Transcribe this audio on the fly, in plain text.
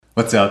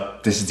What's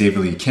up? This is David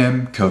Lee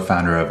Kim,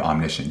 co-founder of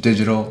Omniscient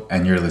Digital,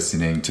 and you're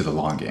listening to The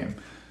Long Game.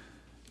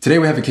 Today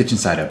we have a kitchen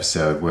side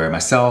episode where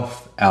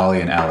myself,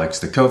 Ali, and Alex,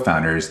 the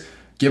co-founders,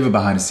 give a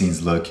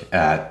behind-the-scenes look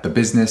at the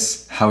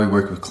business, how we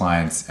work with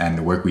clients, and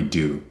the work we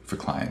do for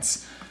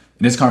clients.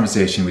 In this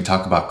conversation, we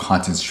talk about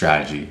content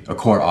strategy, a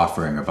core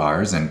offering of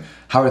ours, and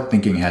how our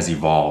thinking has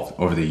evolved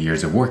over the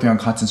years of working on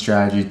content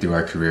strategy through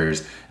our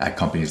careers at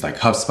companies like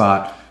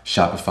HubSpot,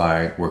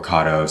 Shopify,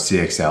 Workato,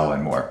 CXL,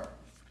 and more.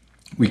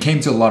 We came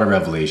to a lot of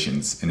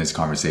revelations in this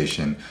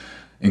conversation,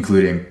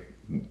 including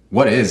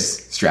what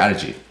is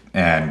strategy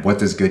and what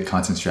does good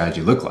content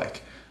strategy look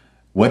like?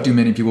 What do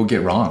many people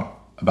get wrong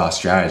about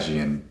strategy?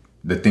 And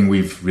the thing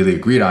we've really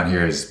agreed on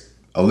here is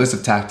a list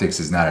of tactics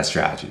is not a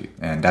strategy.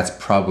 And that's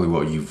probably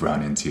what you've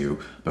run into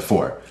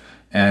before.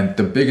 And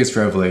the biggest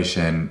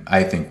revelation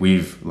I think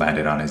we've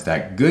landed on is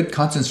that good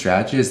content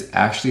strategy is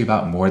actually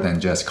about more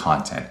than just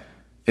content.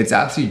 It's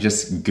actually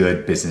just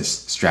good business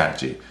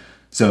strategy.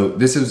 So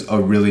this is a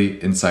really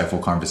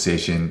insightful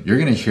conversation. You're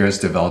going to hear us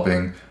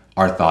developing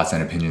our thoughts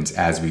and opinions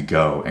as we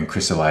go and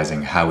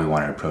crystallizing how we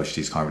want to approach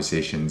these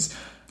conversations,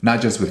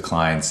 not just with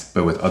clients,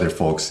 but with other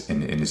folks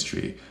in the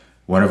industry.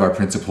 One of our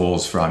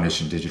principles for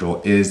Omniscient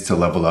Digital is to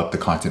level up the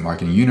content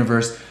marketing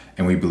universe,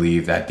 and we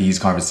believe that these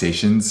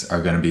conversations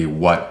are going to be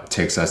what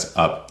takes us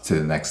up to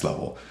the next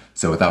level.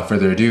 So without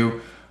further ado,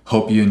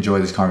 hope you enjoy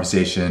this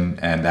conversation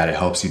and that it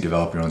helps you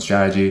develop your own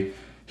strategy.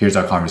 Here's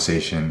our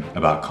conversation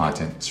about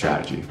content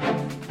strategy.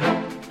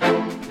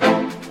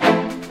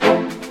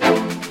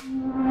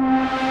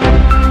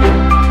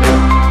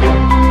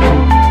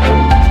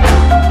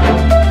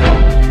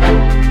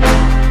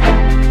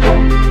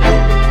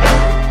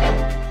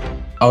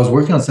 I was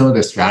working on some of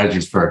the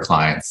strategies for our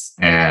clients,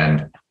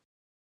 and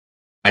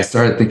I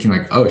started thinking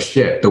like, oh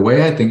shit, the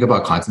way I think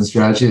about content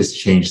strategy has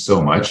changed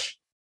so much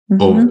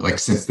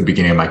since the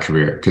beginning of my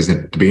career. Because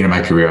at the beginning of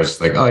my career, I was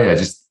just like, oh yeah,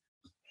 just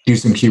do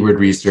some keyword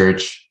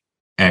research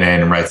and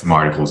then write some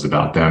articles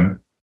about them.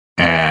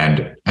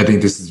 And I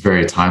think this is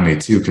very timely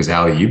too, because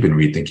Ali, you've been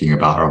rethinking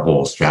about our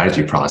whole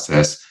strategy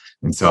process.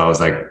 And so I was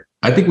like,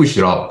 I think we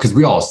should all, because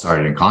we all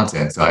started in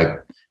content. So I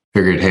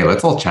figured, hey,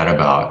 let's all chat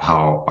about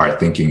how our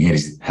thinking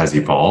has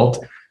evolved.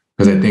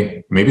 Because I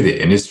think maybe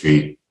the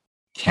industry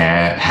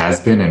has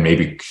been and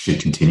maybe should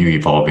continue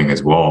evolving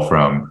as well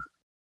from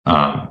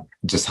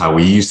just how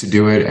we used to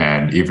do it,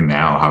 and even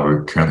now how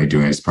we're currently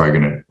doing it is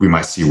probably we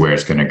might see where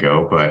it's going to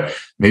go. But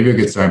maybe a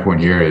good starting point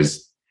here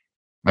is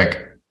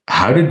like,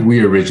 how did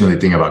we originally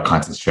think about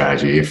content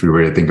strategy? If we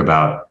were to think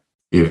about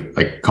if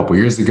like a couple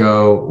years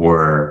ago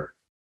or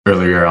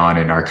earlier on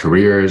in our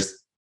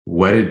careers,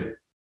 what did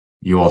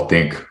you all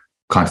think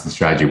content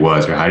strategy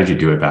was, or how did you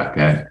do it back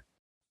then?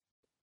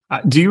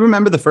 Do you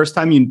remember the first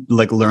time you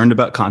learned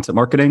about content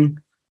marketing?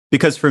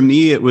 Because for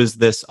me, it was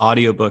this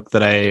audiobook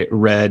that I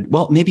read.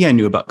 Well, maybe I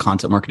knew about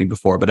content marketing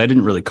before, but I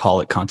didn't really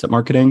call it content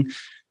marketing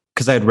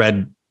because I had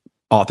read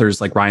authors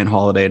like Ryan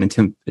Holiday and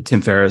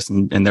Tim Ferriss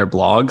and their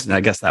blogs. And I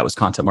guess that was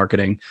content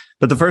marketing.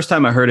 But the first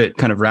time I heard it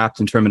kind of wrapped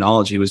in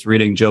terminology was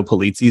reading Joe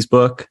Pulizzi's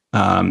book.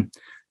 It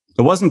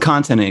wasn't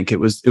Content Inc. It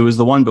was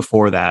the one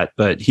before that,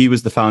 but he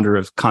was the founder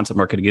of Content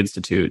Marketing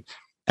Institute.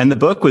 And the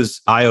book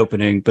was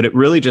eye-opening, but it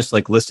really just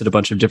listed a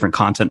bunch of different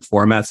content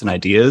formats and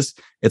ideas.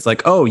 It's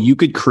like, oh, you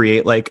could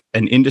create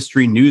an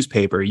industry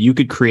newspaper. You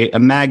could create a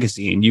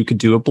magazine. You could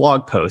do a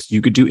blog post.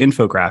 You could do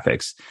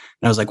infographics.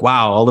 And I was like,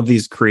 wow, all of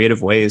these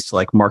creative ways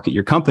to market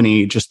your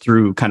company just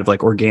through kind of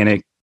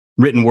organic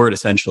written word,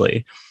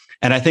 essentially.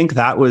 And I think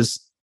that was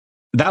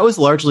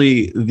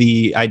largely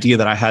the idea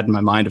that I had in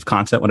my mind of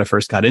content when I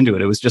first got into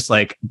it. It was just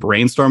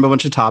brainstorm a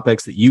bunch of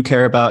topics that you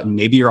care about and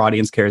maybe your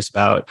audience cares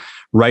about,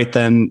 write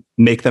them,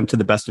 make them to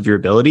the best of your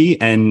ability.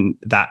 And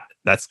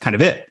that's kind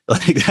of it.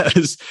 That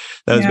was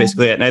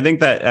basically it. And I think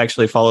that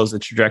actually follows the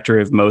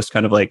trajectory of most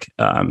kind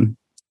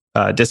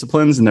of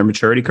disciplines and their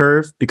maturity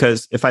curve.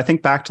 Because if I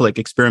think back to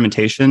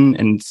experimentation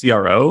and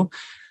CRO,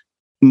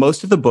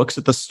 most of the books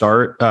at the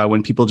start,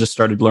 when people just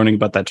started learning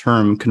about that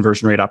term,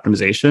 conversion rate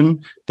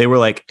optimization, they were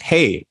like,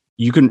 hey,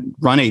 you can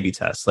run A/B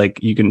tests.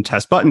 You can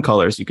test button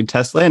colors, you can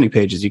test landing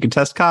pages, you can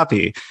test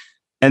copy.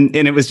 And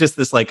it was just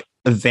this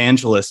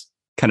evangelist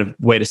kind of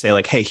way to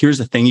say hey, here's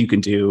a thing you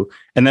can do.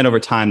 And then over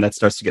time that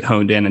starts to get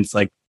honed in. And it's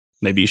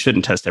maybe you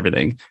shouldn't test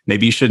everything.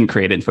 Maybe you shouldn't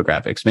create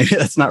infographics. Maybe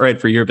that's not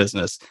right for your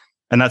business.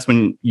 And that's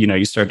when,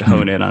 you start to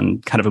hone in on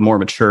kind of a more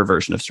mature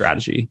version of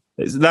strategy.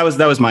 That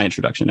was my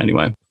introduction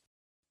anyway.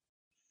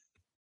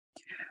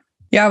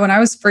 Yeah, when I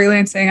was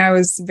freelancing, I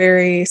was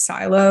very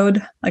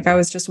siloed. I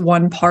was just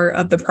one part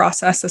of the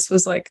process. This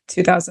was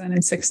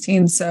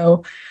 2016.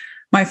 So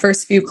my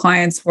first few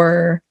clients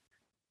were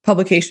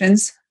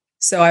publications.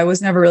 So I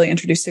was never really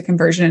introduced to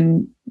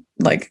conversion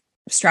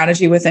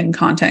strategy within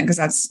content because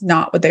that's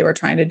not what they were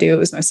trying to do. It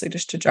was mostly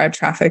just to drive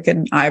traffic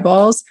and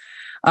eyeballs.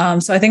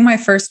 So I think my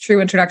first true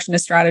introduction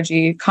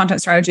to content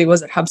strategy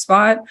was at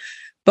HubSpot,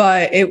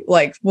 but it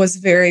was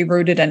very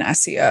rooted in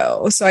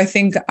SEO. So I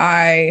think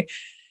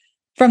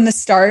from the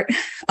start,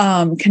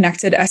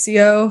 connected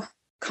SEO,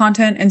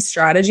 content, and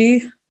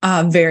strategy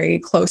very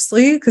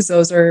closely, because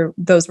those were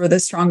the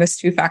strongest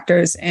two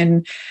factors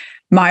in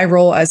my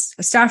role as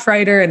a staff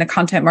writer and a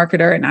content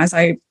marketer. And as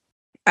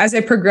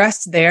I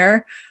progressed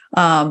there,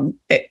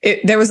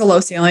 there was a low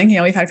ceiling.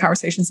 We've had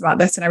conversations about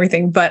this and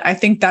everything, but I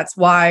think that's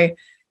why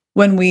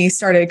when we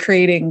started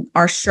creating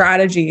our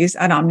strategies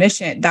at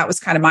Omniscient, that was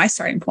kind of my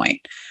starting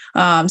point.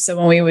 So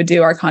when we would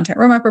do our content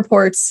roadmap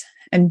reports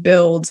and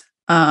build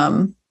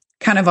kind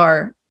of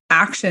our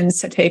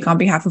actions to take on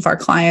behalf of our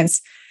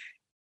clients,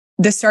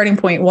 the starting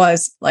point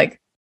was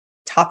like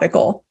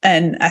topical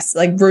and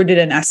like rooted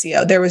in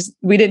SEO.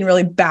 We didn't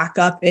really back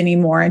up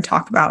anymore and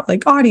talk about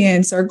like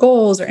audience or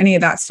goals or any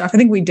of that stuff. I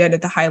think we did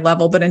at the high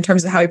level, but in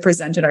terms of how we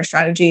presented our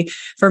strategy,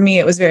 for me,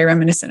 it was very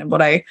reminiscent of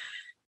what I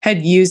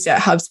had used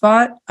at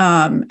HubSpot,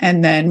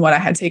 and then what I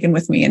had taken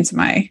with me into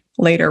my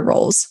later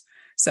roles.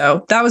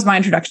 So that was my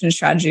introduction to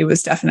strategy,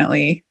 was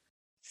definitely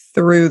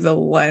through the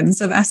lens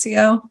of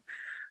SEO.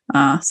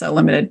 So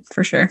limited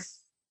for sure.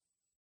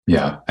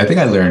 Yeah. I think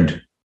I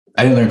didn't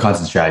learn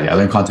content strategy. I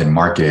learned content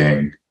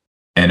marketing.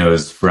 And it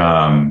was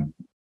when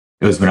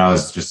I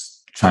was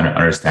just trying to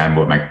understand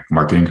what my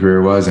marketing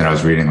career was. And I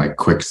was reading like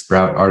Quick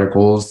Sprout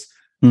articles,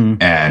 and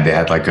they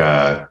had like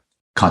a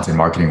content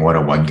marketing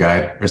 101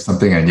 guide or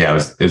something. And yeah, it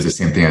was the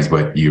same thing as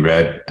what you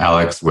read,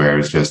 Alex, where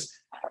it's just,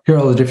 here are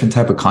all the different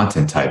type of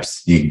content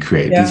types you can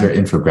create. Yeah. These are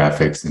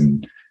infographics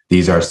and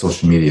these are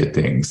social media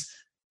things.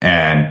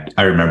 And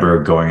I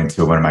remember going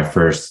into one of my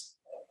first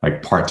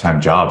like part-time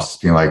jobs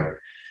being like,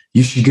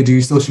 you should do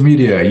social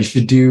media, you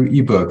should do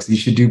ebooks, you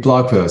should do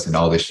blog posts and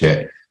all this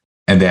shit.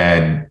 And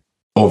then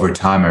over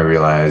time, I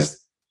realized,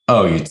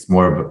 oh, it's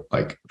more of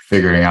like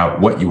figuring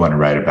out what you want to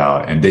write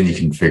about. And then you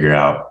can figure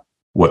out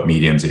what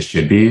mediums it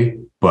should be.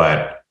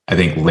 But I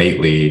think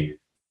lately,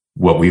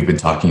 what we've been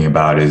talking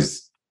about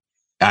is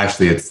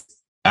it's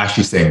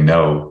actually saying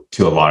no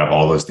to a lot of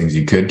all those things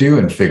you could do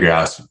and figure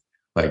out,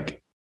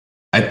 like,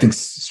 I think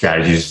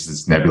strategy is just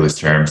this nebulous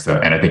term. So,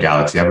 and I think,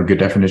 Alex, you have a good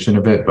definition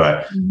of it,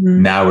 but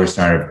now we're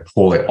starting to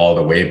pull it all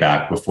the way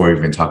back before we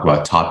even talk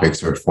about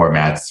topics or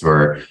formats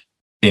or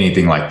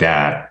anything like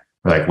that.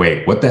 We're like,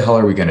 wait, what the hell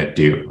are we going to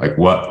do? Like,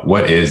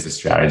 what is the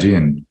strategy?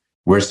 And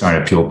we're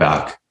starting to peel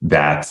back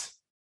that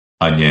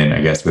onion,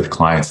 I guess, with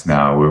clients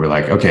now, where we're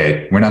like,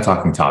 okay, we're not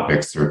talking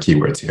topics or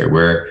keywords here.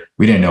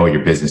 We didn't know what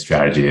your business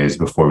strategy is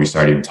before we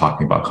started even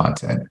talking about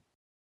content.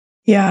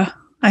 Yeah.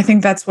 I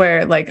think that's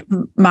where, like,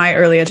 my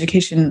early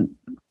education,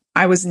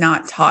 I was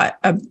not taught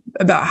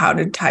about how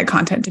to tie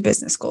content to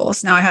business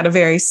goals. Now, I had a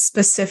very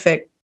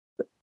specific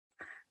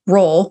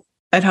role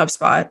at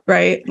HubSpot,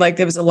 right? Like,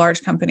 there was a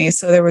large company,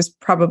 so there was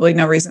probably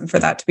no reason for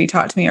that to be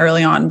taught to me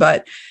early on,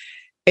 but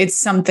it's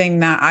something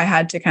that I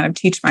had to kind of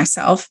teach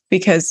myself,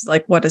 because,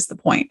 like, what is the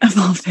point of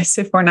all of this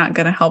if we're not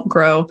going to help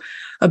grow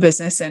a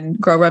business and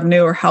grow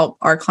revenue or help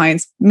our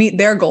clients meet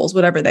their goals,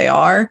 whatever they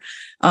are?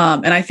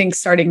 And I think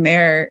starting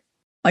there,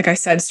 like I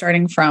said,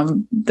 starting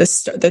from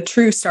the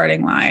true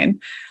starting line,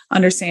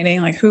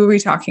 understanding, like, who are we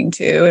talking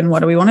to and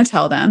what do we want to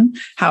tell them?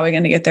 How are we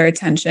going to get their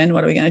attention?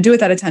 What are we going to do with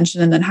that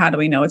attention? And then how do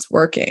we know it's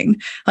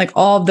working? Like,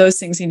 all of those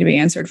things need to be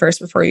answered first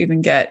before you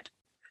even get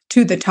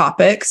to the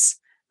topics.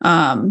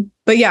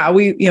 But yeah,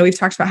 we've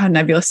talked about how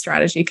nebulous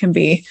strategy can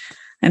be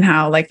and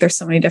how, like, there's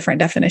so many different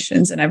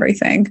definitions and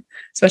everything,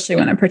 especially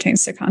when it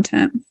pertains to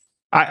content.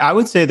 I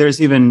would say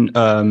there's even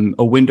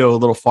a window a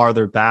little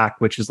farther back,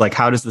 which is like,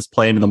 how does this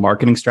play into the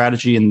marketing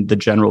strategy and the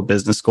general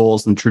business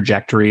goals and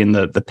trajectory and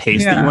the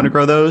pace that you want to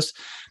grow those?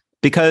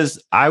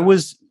 Because I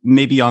was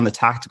maybe on the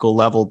tactical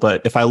level,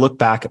 but if I look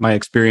back at my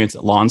experience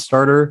at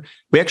LawnStarter,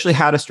 we actually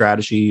had a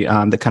strategy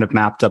that kind of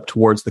mapped up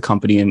towards the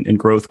company and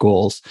growth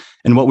goals.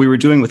 And what we were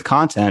doing with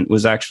content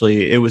was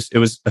actually, it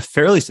was a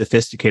fairly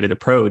sophisticated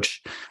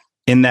approach,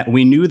 in that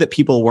we knew that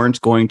people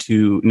weren't going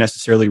to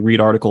necessarily read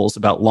articles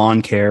about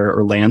lawn care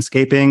or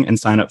landscaping and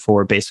sign up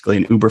for basically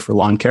an Uber for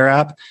lawn care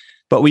app.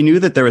 But we knew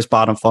that there was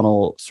bottom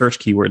funnel search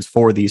keywords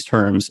for these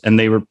terms, and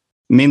they were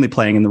mainly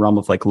playing in the realm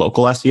of like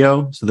local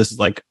SEO. So this is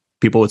like,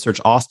 people would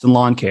search Austin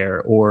lawn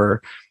care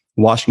or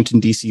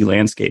Washington, DC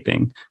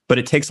landscaping, but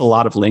it takes a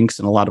lot of links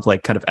and a lot of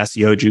like kind of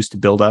SEO juice to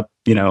build up,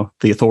 the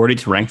authority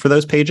to rank for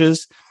those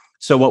pages.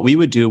 So what we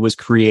would do was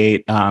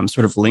create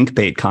sort of link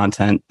bait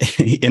content,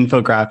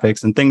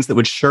 infographics, and things that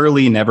would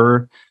surely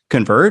never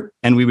convert.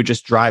 And we would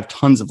just drive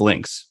tons of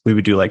links. We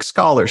would do like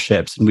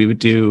scholarships, and we would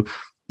do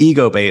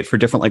ego bait for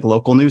different like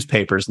local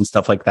newspapers and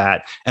stuff like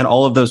that. And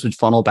all of those would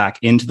funnel back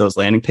into those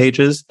landing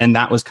pages. And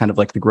that was kind of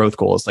like the growth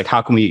goal. It's like,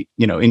 how can we,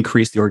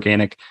 increase the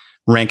organic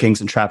rankings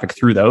and traffic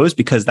through those?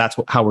 Because that's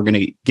how we're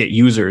going to get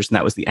users. And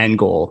that was the end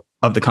goal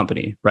of the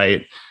company,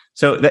 right?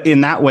 So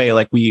in that way,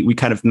 like we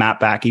kind of map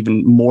back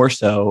even more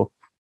so.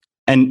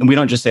 And we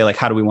don't just say like,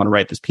 how do we want to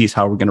write this piece?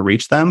 How are we going to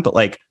reach them? But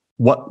like,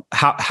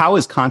 how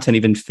is content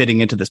even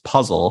fitting into this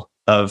puzzle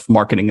of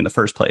marketing in the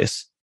first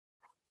place?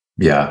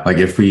 Yeah. Like,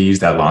 if we use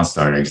that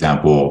LawnStarter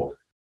example,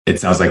 it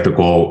sounds like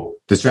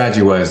the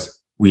strategy was,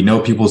 we know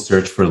people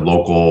search for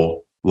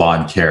local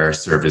lawn care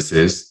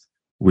services.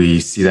 We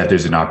see that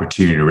there's an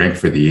opportunity to rank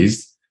for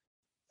these.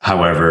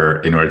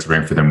 However, in order to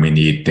rank for them, we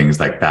need things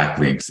like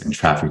backlinks and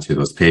traffic to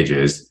those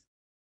pages.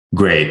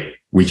 Great.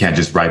 We can't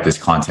just write this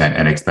content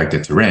and expect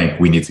it to rank.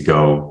 We need to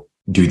go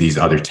do these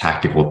other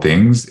tactical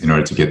things in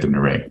order to get them to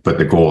rank. But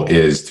the goal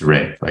is to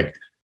rank, like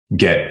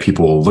get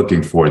people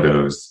looking for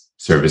those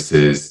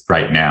services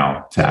right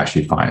now to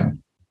actually find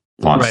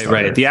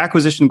Right. The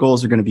acquisition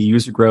goals are going to be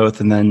user growth.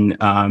 And then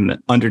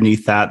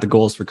underneath that, the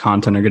goals for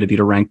content are going to be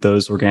to rank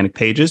those organic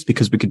pages,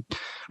 because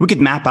we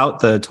could map out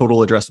the total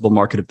addressable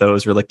market of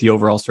those, or like the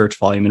overall search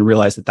volume, and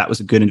realize that that was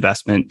a good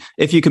investment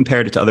if you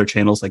compared it to other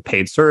channels like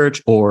paid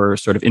search or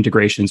sort of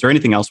integrations or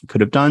anything else we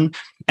could have done.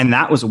 And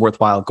that was a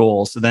worthwhile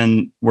goal. So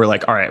then we're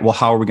like, all right, well,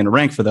 how are we going to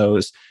rank for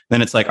those?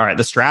 Then it's like, all right,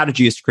 the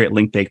strategy is to create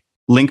link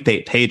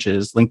bait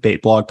pages, link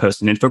bait blog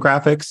posts and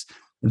infographics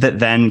that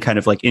then kind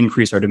of like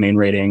increase our domain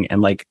rating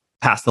and like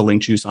pass the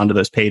link juice onto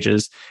those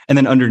pages. And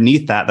then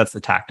underneath that, that's the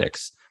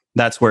tactics.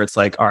 That's where it's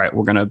like, all right,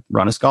 we're going to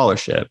run a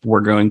scholarship. We're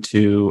going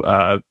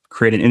to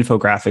create an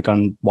infographic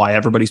on why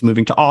everybody's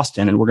moving to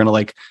Austin. And we're going to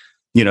like,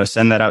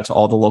 send that out to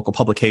all the local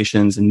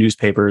publications and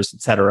newspapers,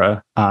 et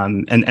cetera.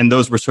 And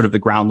those were sort of the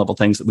ground level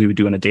things that we would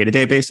do on a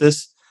day-to-day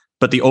basis.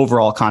 But the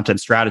overall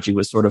content strategy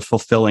was sort of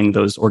fulfilling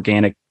those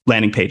organic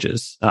landing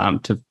pages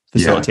to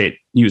facilitate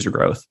user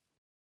growth.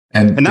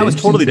 And that was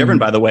totally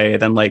different, by the way,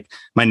 than like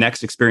my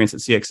next experience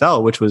at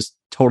CXL, which was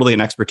totally an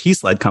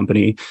expertise-led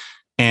company,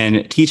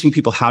 and teaching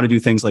people how to do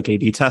things like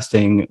A/B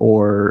testing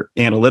or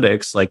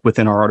analytics, like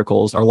within our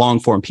articles, our long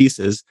form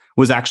pieces,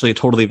 was actually a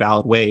totally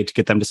valid way to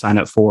get them to sign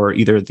up for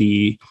either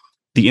the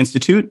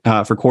institute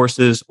for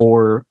courses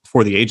or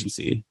for the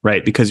agency,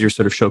 right? Because you're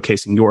sort of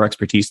showcasing your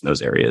expertise in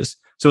those areas.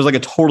 So it was like a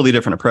totally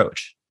different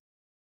approach.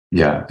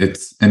 Yeah,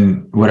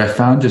 and what I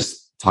found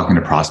just talking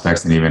to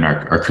prospects and even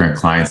our current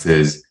clients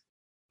is,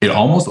 it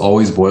almost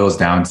always boils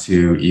down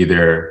to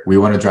either we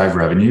want to drive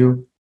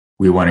revenue,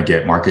 we want to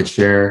get market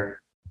share.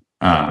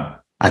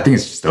 I think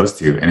it's just those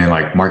two. And then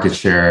like market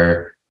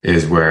share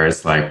is where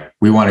it's like,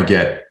 we want to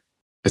get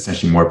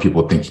essentially more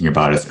people thinking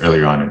about us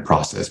earlier on in the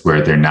process,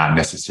 where they're not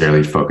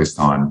necessarily focused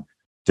on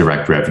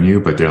direct revenue,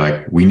 but they're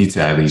like, we need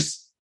to at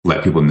least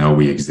let people know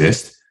we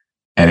exist.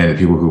 And then the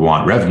people who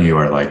want revenue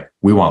are like,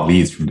 we want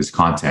leads from this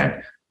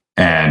content.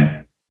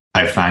 And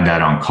I find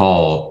that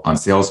on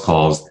sales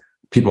calls,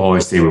 people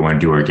always say we want to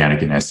do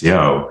organic and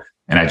SEO.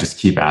 And I just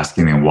keep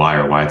asking them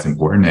why it's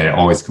important. And it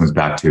always comes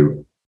back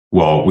to,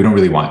 well, we don't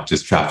really want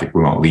just traffic,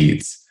 we want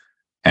leads.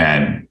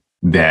 And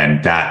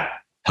then that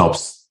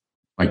helps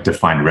like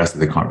define the rest of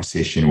the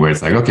conversation, where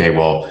it's like, okay,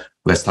 well,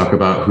 let's talk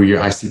about who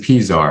your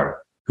ICPs are,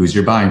 who's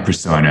your buying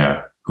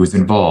persona, who's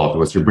involved,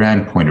 what's your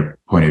brand point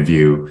of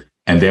view.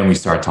 And then we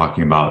start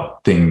talking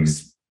about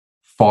things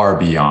far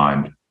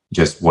beyond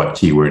just what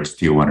keywords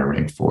do you want to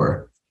rank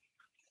for.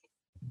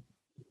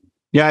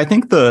 Yeah, I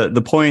think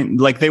the point,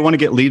 like they want to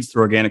get leads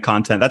through organic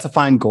content. That's a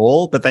fine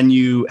goal, but then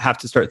you have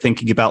to start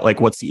thinking about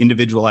like what's the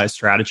individualized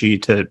strategy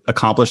to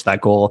accomplish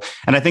that goal.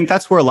 And I think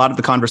that's where a lot of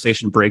the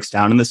conversation breaks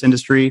down in this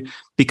industry,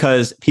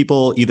 because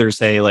people either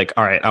say like,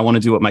 all right, I want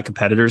to do what my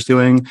competitor's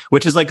doing,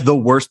 which is like the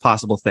worst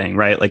possible thing,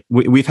 right? Like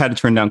we've had to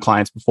turn down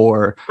clients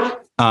before.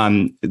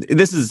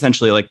 This is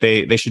essentially like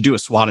they should do a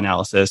SWOT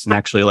analysis and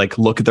actually like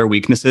look at their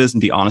weaknesses and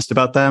be honest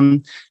about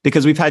them,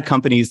 because we've had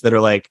companies that are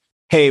like,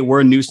 hey, we're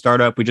a new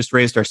startup. We just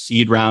raised our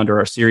seed round or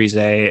our Series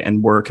A,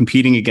 and we're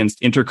competing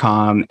against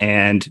Intercom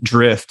and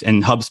Drift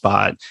and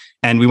HubSpot.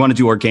 And we want to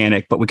do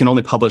organic, but we can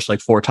only publish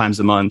like 4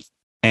 times a month.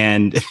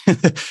 And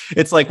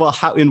it's like, well,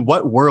 in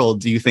what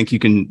world do you think you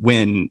can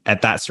win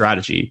at that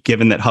strategy,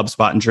 given that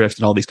HubSpot and Drift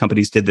and all these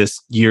companies did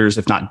this years,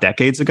 if not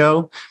decades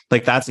ago?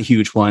 Like that's a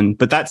huge one.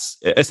 But that's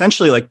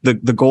essentially like the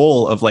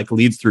goal of like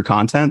leads through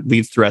content,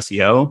 leads through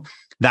SEO.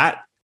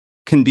 That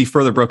can be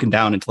further broken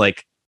down into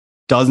like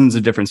dozens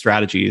of different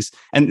strategies.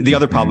 And the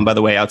other problem, by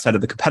the way, outside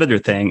of the competitor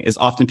thing, is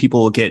often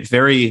people will get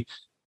very,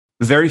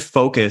 very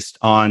focused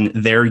on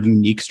their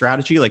unique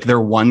strategy, like their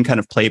one kind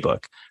of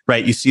playbook,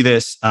 right? You see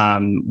this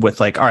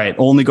with like, all right,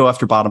 only go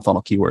after bottom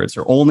funnel keywords,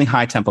 or only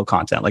high tempo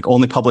content, like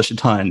only publish a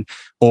ton,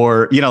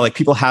 or, like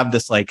people have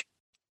this like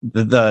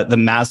the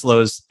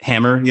Maslow's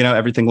hammer,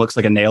 everything looks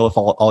like a nail if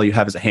all you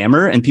have is a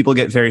hammer, and people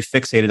get very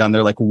fixated on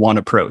their like one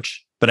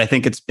approach. But I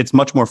think it's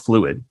much more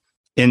fluid.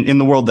 In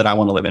the world that I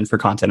want to live in for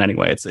content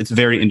anyway. It's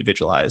very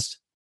individualized.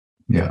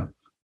 Yeah.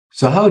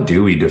 So how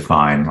do we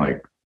define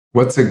like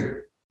what's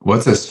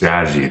a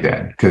strategy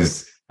then?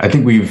 Because I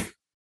think we've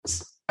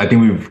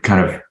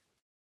kind of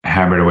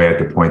hammered away at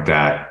the point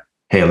that,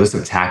 hey, a list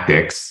of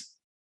tactics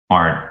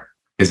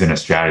isn't a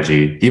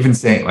strategy. Even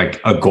saying like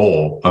a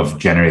goal of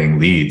generating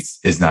leads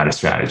is not a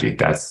strategy.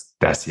 That's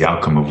the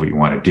outcome of what you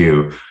want to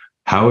do.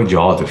 How would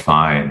y'all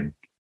define,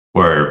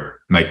 or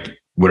like,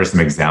 what are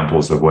some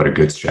examples of what a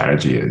good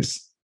strategy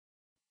is?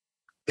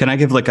 Can I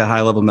give like a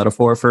high level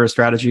metaphor for a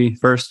strategy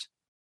first?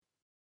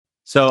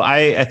 So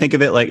I think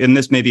of it like, and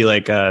this may be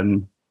like,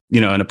 an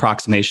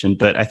approximation,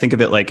 but I think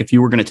of it like if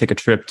you were going to take a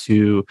trip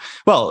to,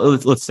 well,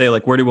 let's say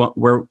like, where do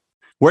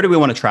we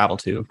want to travel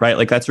to, right?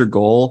 Like that's your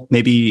goal.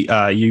 Maybe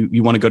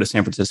you want to go to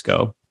San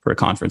Francisco. for a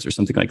conference or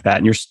something like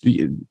that.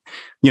 And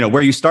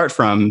where you start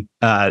from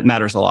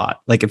matters a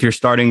lot. Like if you're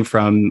starting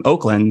from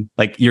Oakland,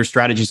 like your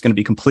strategy is going to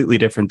be completely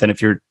different than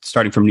if you're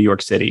starting from New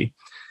York City.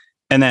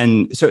 And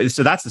then, so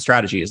that's the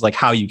strategy, is like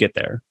how you get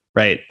there,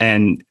 right?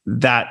 And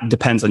that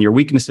depends on your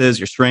weaknesses,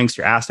 your strengths,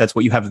 your assets,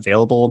 what you have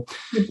available.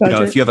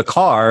 If you have a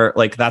car,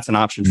 like that's an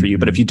option for you.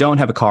 But if you don't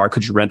have a car,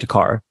 could you rent a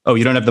car? Oh,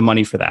 you don't have the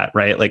money for that,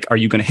 right? Like, are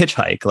you going to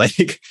hitchhike?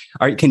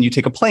 Like, can you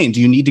take a plane?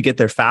 Do you need to get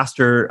there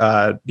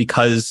faster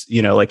because,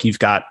 like you've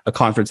got a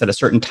conference at a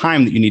certain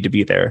time that you need to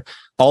be there?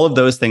 All of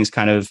those things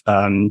kind of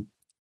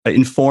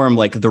inform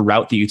like the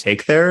route that you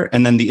take there.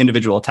 And then the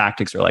individual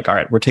tactics are like, all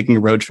right, we're taking a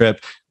road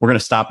trip. We're going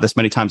to stop this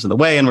many times on the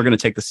way, and we're going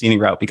to take the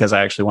scenic route because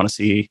I actually want to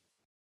see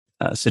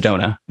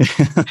Sedona.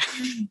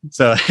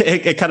 So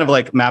it kind of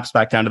like maps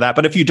back down to that.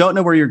 But if you don't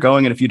know where you're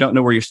going, and if you don't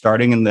know where you're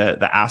starting and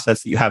the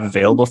assets that you have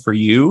available for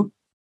you,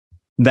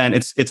 then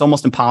it's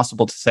almost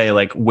impossible to say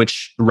like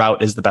which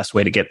route is the best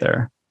way to get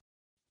there.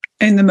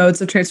 And the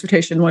modes of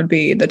transportation would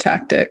be the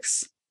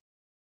tactics.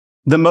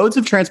 The modes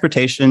of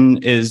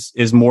transportation is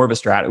more of a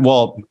strategy.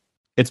 Well,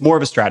 it's more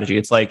of a strategy.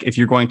 It's like if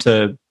you're going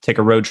to take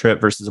a road trip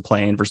versus a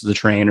plane versus a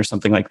train or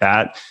something like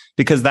that,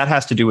 because that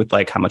has to do with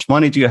like how much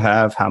money do you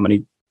have, how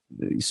many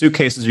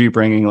suitcases are you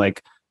bringing,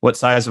 like what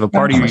size of a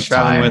party are you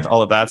traveling with,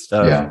 all of that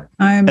stuff. Yeah.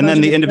 And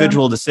then the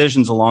individual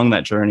decisions along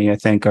that journey, I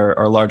think,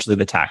 are largely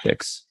the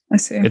tactics. I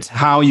see. It's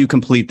how you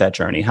complete that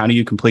journey. How do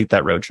you complete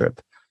that road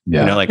trip?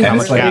 Yeah. How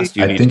much gas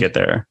do you need to get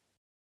there?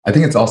 I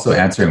think it's also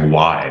answering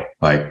why,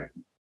 like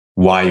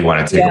why you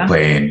want to take a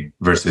plane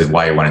versus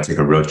why you want to take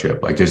a road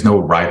trip. Like there's no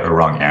right or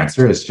wrong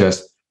answer. It's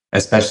just,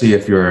 especially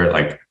if you're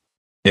like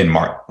in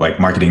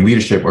marketing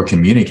leadership or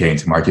communicating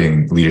to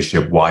marketing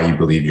leadership, why you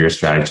believe your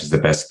strategy is the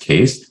best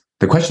case.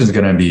 The question is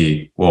going to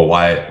be, well,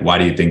 why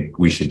do you think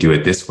we should do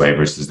it this way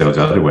versus those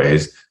other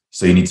ways?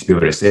 So you need to be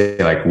able to say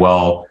like,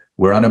 well,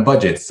 we're on a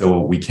budget, so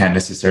we can't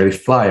necessarily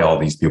fly all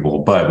these people,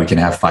 but we can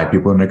have 5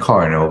 people in the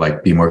car and it'll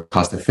like be more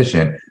cost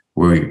efficient.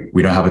 We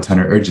don't have a ton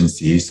of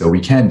urgency, so we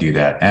can do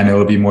that. And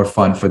it'll be more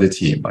fun for the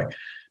team. Like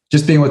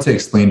just being able to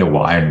explain the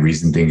why and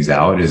reason things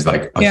out is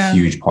like a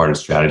huge part of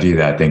strategy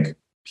that I think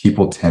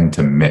people tend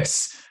to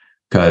miss,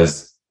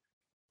 because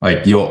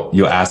like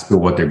you'll ask people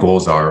what their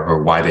goals are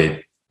or why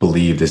they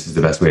believe this is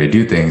the best way to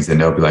do things.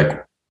 And they'll be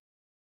like,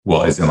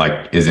 well, isn't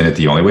it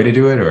the only way to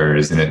do it? Or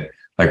isn't it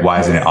like, why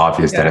isn't it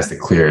obvious that it's the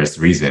clearest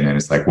reason? And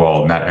it's like,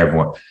 well, not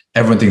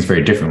everyone thinks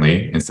very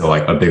differently. And so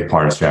like a big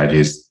part of strategy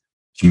is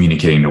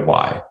communicating the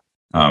why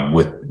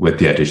with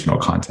the additional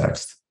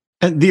context.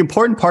 And the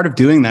important part of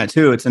doing that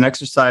too, it's an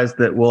exercise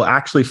that will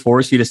actually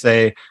force you to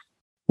say,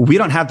 we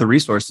don't have the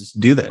resources to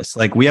do this.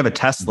 Like we have a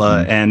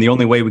Tesla and the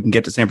only way we can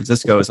get to San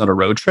Francisco is on a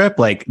road trip.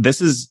 Like this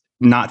is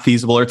not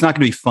feasible, or it's not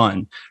going to be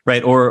fun,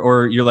 right?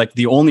 Or you're like,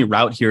 the only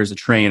route here is a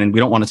train and we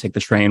don't want to take the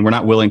train. We're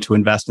not willing to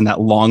invest in that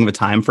long of a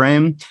time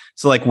frame.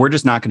 So like, we're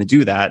just not going to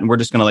do that. And we're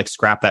just going to like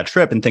scrap that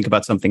trip and think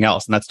about something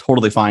else. And that's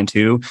totally fine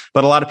too.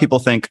 But a lot of people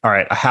think, all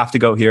right, I have to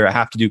go here. I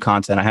have to do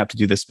content. I have to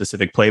do this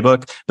specific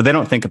playbook, but they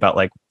don't think about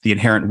like the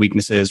inherent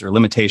weaknesses or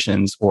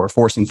limitations or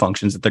forcing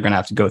functions that they're going to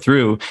have to go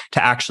through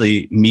to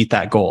actually meet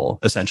that goal,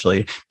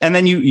 essentially. And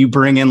then you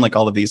bring in like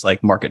all of these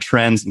like market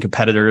trends and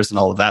competitors and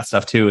all of that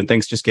stuff too. And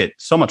things just get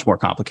so much more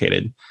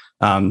complicated.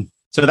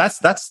 So that's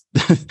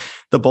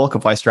the bulk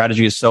of why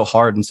strategy is so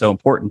hard and so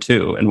important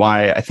too. And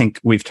why I think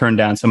we've turned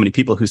down so many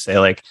people who say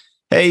like,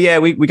 hey, yeah,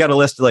 we got a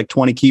list of like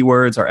 20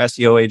 keywords. Our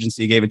SEO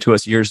agency gave it to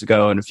us years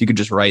ago. And if you could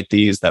just write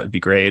these, that would be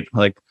great.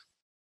 Like,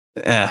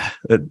 we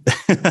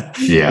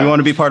want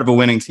to be part of a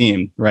winning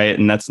team, right?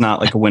 And that's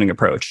not like a winning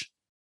approach.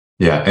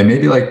 Yeah. And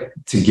maybe like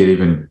to get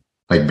even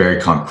like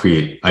very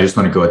concrete, I just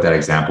want to go with that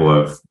example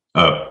of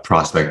a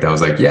prospect that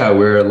was like, yeah,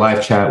 we're a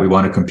live chat. We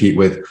want to compete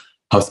with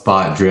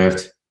HubSpot,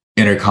 Drift,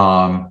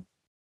 Intercom,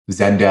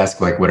 Zendesk,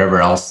 like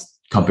whatever else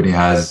company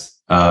has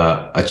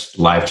a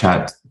live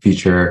chat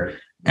feature.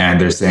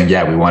 And they're saying,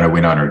 yeah, we want to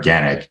win on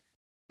organic.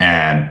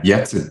 And you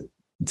have to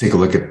take a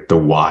look at the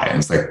why. And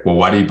it's like, well,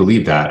 why do you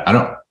believe that?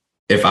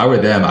 If I were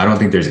them, I don't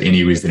think there's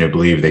any reason to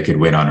believe they could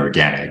win on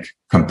organic,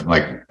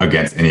 like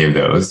against any of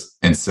those.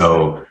 And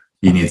so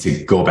you need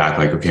to go back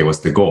like, okay, what's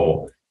the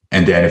goal?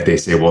 And then if they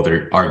say, well,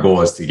 our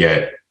goal is to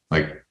get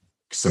like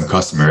some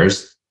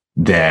customers,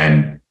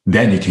 then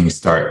you can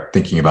start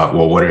thinking about,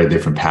 well, what are the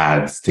different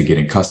paths to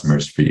getting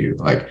customers for you?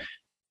 Like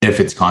if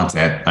it's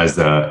content as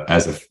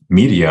a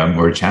medium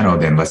or a channel,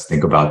 then let's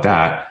think about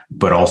that,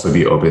 but also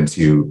be open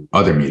to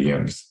other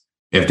mediums.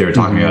 If they're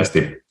talking to us,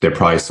 they're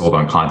probably sold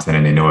on content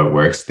and they know it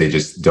works. They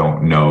just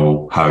don't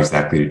know how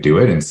exactly to do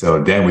it. And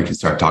so then we can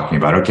start talking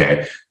about,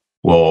 okay,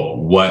 well,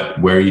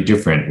 where are you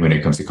different when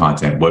it comes to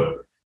content?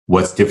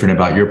 What's different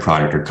about your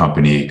product or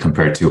company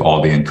compared to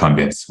all the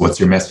incumbents? What's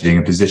your messaging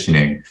and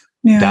positioning?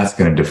 Yeah. That's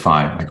going to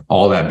define like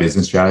all that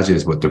business strategy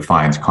is what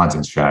defines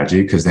content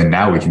strategy. Because then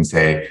now we can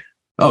say,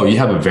 oh, you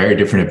have a very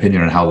different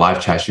opinion on how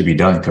live chat should be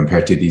done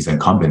compared to these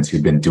incumbents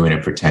who've been doing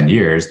it for 10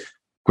 years.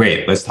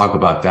 Great. Let's talk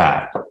about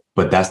that.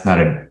 But that's not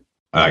an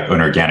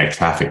organic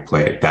traffic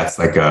play. That's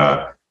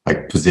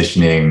like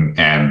positioning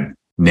and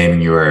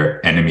naming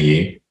your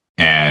enemy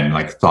and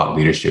like thought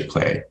leadership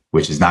play,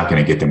 which is not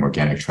going to get them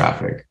organic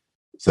traffic.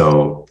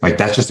 So like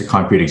that's just a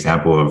concrete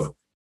example of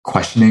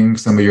questioning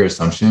some of your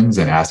assumptions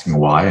and asking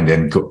why, and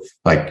then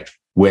like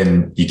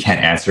when you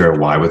can't answer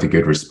why with a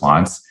good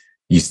response,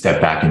 you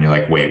step back and you're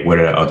like, wait, what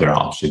are the other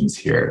options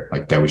here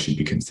like that we should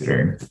be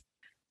considering?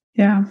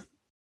 Yeah.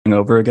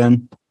 Over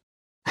again.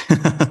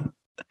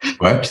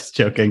 What? Just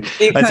joking.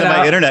 I said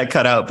my internet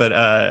cut out, but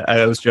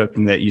I was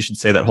joking that you should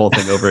say that whole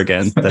thing over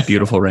again. That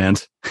beautiful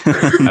rant. I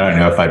don't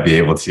know if I'd be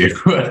able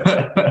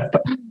to.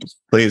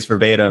 Please,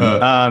 verbatim.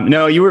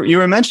 No, you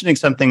were mentioning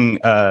something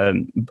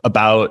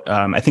about.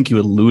 I think you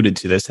alluded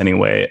to this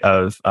anyway.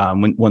 Of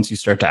once you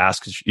start to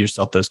ask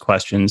yourself those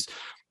questions,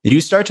 you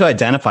start to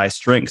identify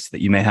strengths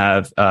that you may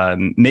have,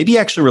 maybe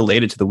actually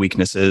related to the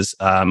weaknesses,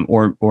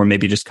 or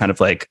maybe just kind of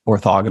like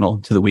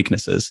orthogonal to the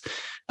weaknesses.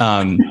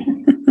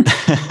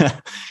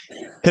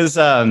 Because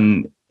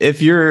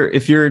if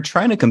you're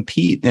trying to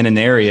compete in an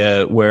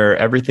area where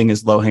everything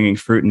is low hanging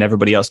fruit and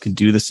everybody else could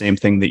do the same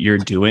thing that you're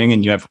doing,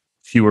 and you have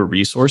fewer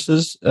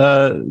resources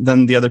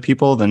than the other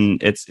people, then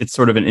it's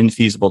sort of an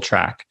infeasible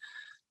track.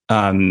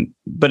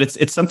 But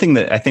it's something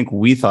that I think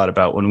we thought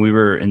about when we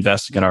were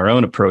investing in our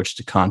own approach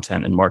to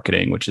content and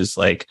marketing, which is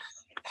like,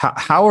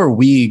 how are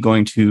we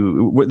going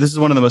to? This is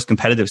one of the most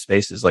competitive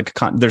spaces. Like,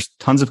 there's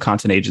tons of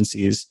content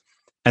agencies,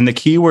 and the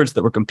keywords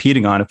that we're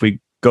competing on, if we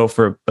go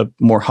for a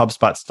more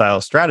HubSpot style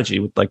strategy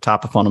with like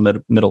top of funnel,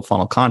 middle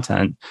funnel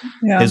content,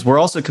 is we're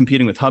also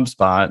competing with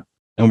HubSpot,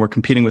 and we're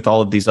competing with all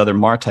of these other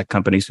MarTech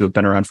companies who have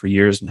been around for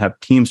years and have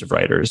teams of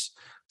writers.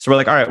 So we're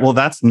like, all right, well,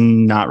 that's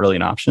not really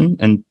an option,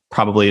 and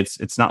probably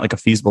it's not like a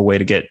feasible way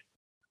to get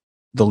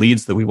the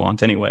leads that we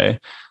want anyway.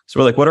 So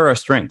we're like, what are our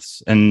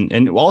strengths?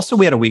 And also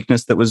we had a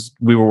weakness that was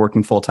we were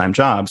working full-time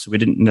jobs, so we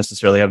didn't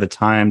necessarily have the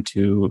time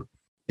to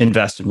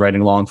invest in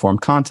writing long form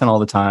content all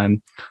the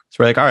time. So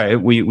we're like, all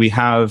right, we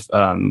have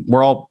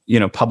we're all,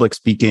 public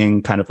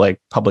speaking, kind of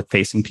like public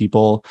facing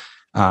people.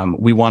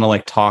 We want to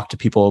like talk to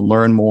people and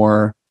learn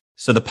more.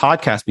 So the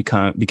podcast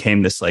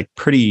became this like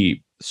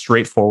pretty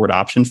straightforward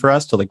option for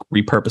us to like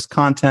repurpose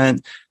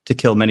content, to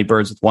kill many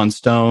birds with one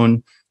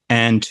stone,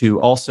 and to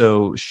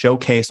also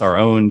showcase our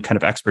own kind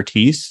of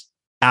expertise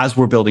as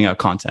we're building out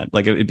content.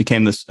 Like it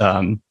became this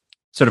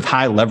sort of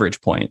high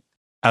leverage point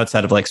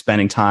outside of like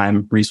spending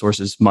time,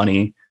 resources,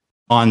 money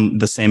on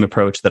the same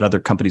approach that other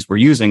companies were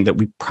using that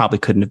we probably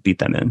couldn't have beat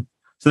them in.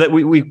 So that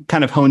we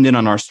kind of honed in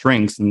on our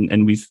strengths, and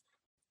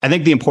I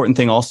think the important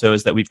thing also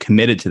is that we've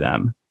committed to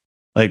them.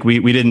 Like we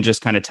didn't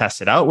just kind of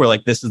test it out. We're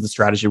like, this is the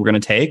strategy we're going to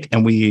take,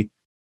 and we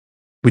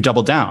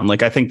doubled down.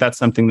 Like I think that's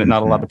something that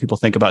not a lot of people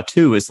think about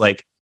too, is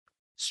like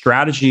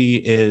strategy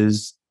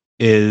is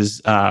it's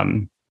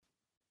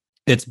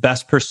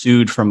best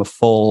pursued from a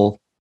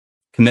full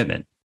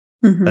commitment.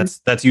 Mm-hmm.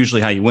 That's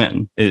usually how you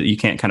win. You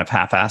can't kind of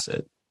half-ass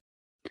it.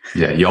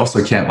 Yeah, you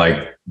also can't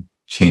like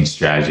change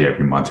strategy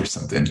every month or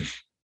something.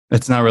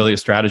 It's not really a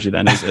strategy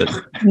then, is it?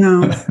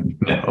 No.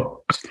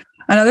 No.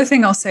 Another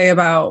thing I'll say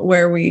about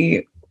where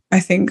I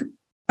think,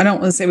 I don't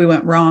want to say we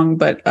went wrong,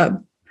 but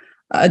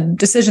a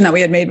decision that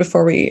we had made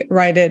before we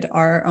righted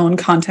our own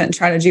content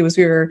strategy was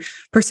we were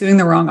pursuing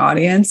the wrong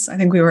audience. I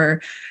think we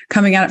were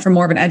coming at it from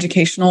more of an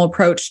educational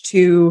approach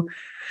to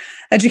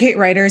educate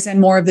writers and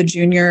more of the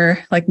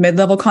junior, like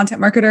mid-level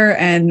content marketer.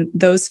 And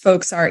those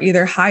folks are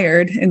either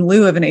hired in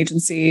lieu of an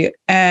agency.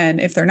 And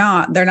if they're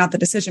not the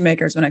decision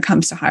makers when it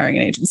comes to hiring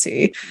an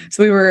agency.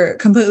 So we were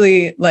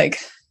completely like,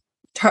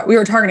 we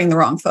were targeting the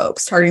wrong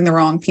folks, targeting the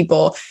wrong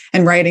people,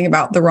 and writing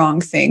about the wrong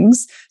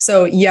things.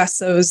 So yes,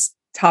 those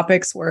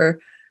topics were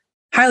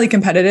highly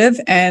competitive,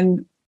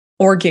 and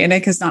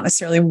organic is not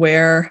necessarily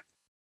where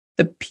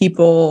the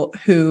people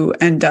who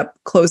end up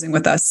closing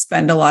with us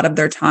spend a lot of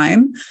their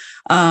time.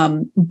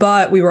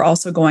 But we were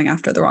also going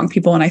after the wrong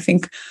people. And I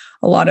think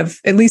a lot of,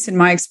 at least in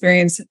my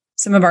experience,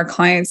 some of our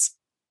clients,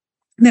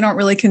 they don't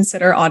really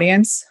consider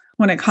audience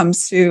when it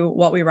comes to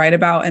what we write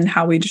about and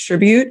how we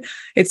distribute.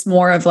 It's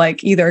more of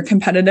like either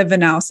competitive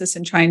analysis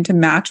and trying to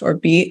match or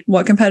beat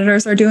what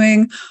competitors are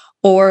doing,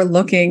 or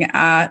looking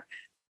at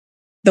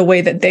the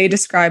way that they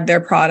describe their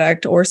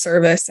product or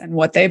service and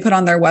what they put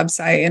on their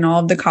website and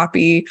all of the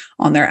copy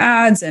on their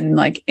ads and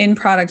like in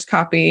product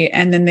copy.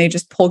 And then they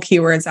just pull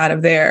keywords out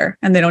of there,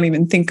 and they don't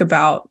even think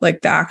about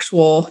like the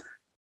actual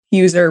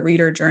user,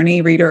 reader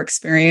journey, reader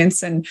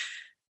experience. And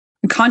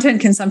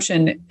content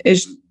consumption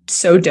is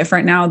so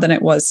different now than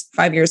it was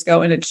 5 years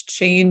ago, and it's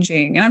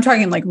changing. And I'm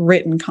talking like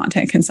written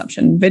content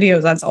consumption.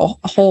 Videos, that's a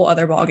whole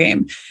other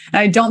ballgame. And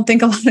I don't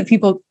think a lot of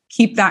people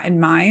keep that in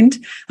mind,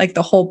 like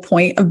the whole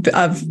point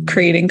of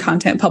creating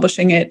content,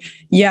 publishing it,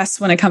 yes,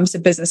 when it comes to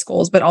business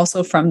goals, but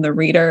also from the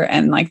reader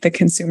and like the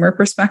consumer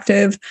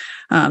perspective,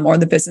 or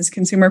the business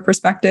consumer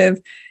perspective.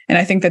 And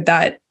I think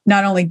that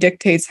not only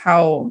dictates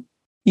how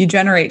you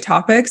generate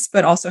topics,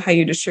 but also how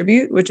you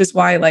distribute, which is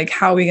why like,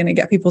 how are we going to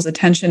get people's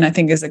attention, I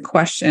think is a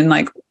question.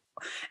 Like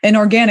an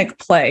organic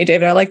play,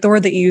 David, I like the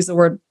word that you use,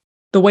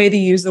 the way to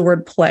use the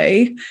word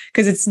play,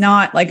 because it's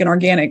not like an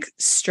organic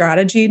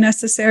strategy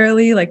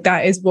necessarily, like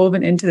that is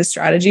woven into the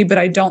strategy. But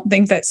I don't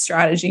think that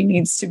strategy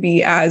needs to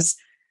be as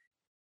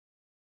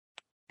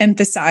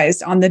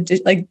emphasized on the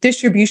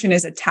distribution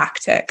is a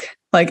tactic.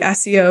 Like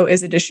SEO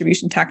is a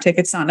distribution tactic.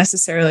 It's not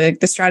necessarily like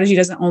the strategy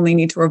doesn't only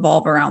need to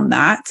revolve around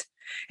that.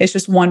 It's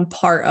just one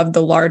part of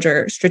the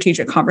larger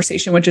strategic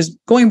conversation, which is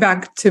going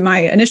back to my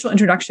initial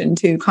introduction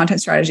to content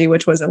strategy,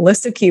 which was a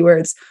list of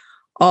keywords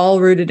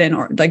all rooted in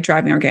like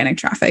driving organic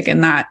traffic.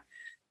 And that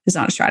is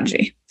not a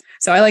strategy.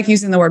 So I like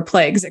using the word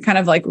play because it kind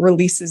of like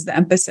releases the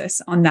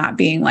emphasis on that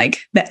being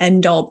like the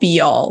end all be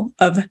all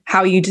of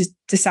how you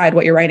decide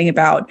what you're writing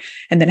about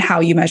and then how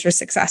you measure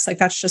success. Like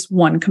that's just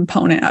one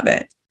component of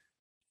it.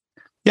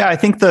 Yeah, I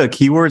think the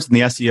keywords and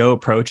the SEO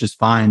approach is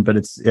fine, but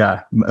it's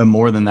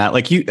more than that.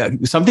 Like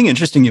something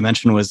interesting you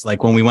mentioned was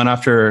like when we went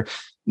after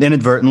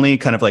inadvertently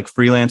kind of like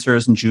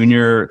freelancers and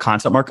junior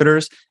content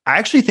marketers, I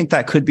actually think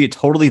that could be a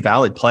totally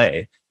valid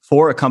play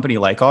for a company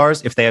like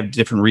ours if they have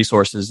different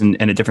resources and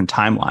a different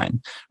timeline,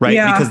 right?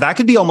 Yeah. Because that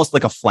could be almost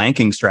like a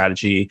flanking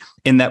strategy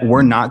in that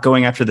we're not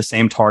going after the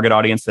same target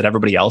audience that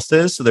everybody else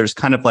is. So there's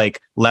kind of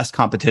like less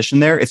competition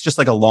there. It's just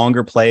like a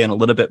longer play and a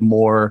little bit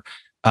more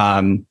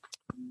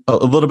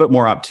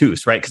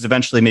obtuse, right? Because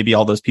eventually maybe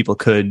all those people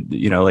could,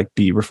 like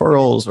be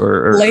referrals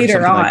or later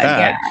something on, like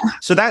that. Yeah.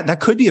 So that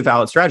could be a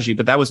valid strategy,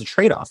 but that was a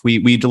trade-off.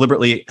 We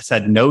deliberately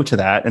said no to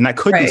that. And that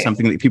could be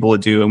something that people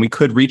would do. And we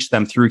could reach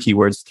them through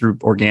keywords, through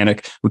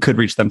organic. We could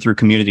reach them through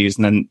communities.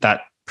 And then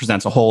that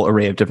presents a whole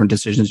array of different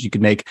decisions you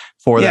could make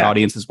for that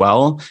audience as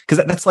well.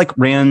 Because that's like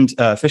Rand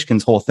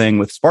Fishkin's whole thing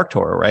with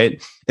SparkToro,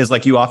 right? Is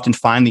like you often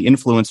find the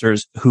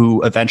influencers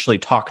who eventually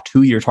talk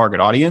to your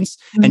target audience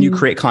and you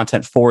create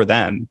content for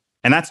them.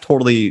 And that's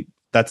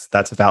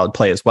a valid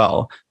play as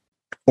well.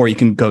 Or you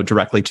can go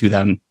directly to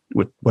them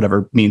with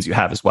whatever means you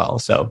have as well.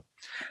 So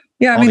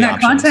yeah, I mean, that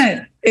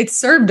content, it's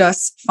served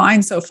us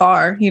fine so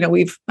far.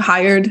 We've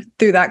hired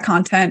through that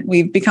content.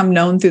 We've become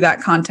known through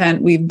that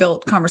content. We've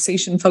built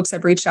conversation. Folks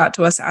have reached out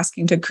to us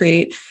asking to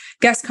create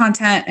guest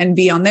content and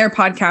be on their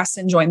podcast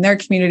and join their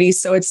communities.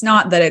 So it's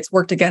not that it's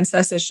worked against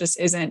us. It just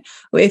isn't.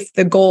 If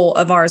the goal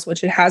of ours,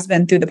 which it has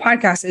been through the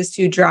podcast, is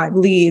to drive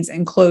leads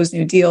and close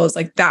new deals,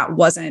 like that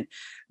wasn't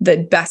the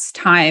best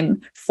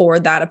time for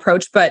that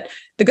approach. But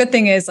the good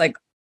thing is like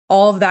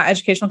all of that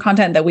educational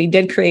content that we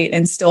did create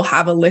and still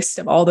have a list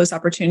of all those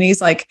opportunities,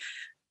 like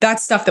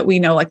that's stuff that we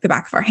know like the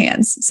back of our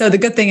hands. So the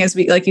good thing is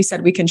we, like you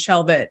said, we can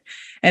shelve it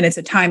and it's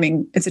a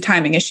timing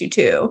issue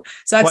too.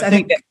 So that's, I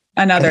think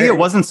it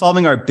wasn't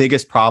solving our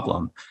biggest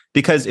problem.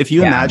 Because if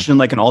you imagine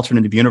like an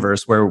alternative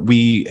universe where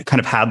we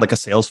kind of had like a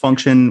sales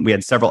function, we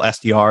had several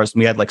SDRs, and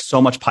we had like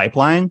so much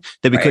pipeline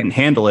that we couldn't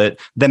handle it,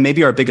 then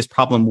maybe our biggest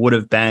problem would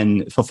have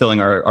been fulfilling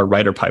our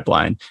writer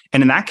pipeline.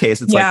 And in that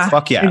case, it's like,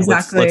 fuck yeah,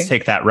 exactly. let's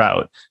take that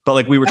route. But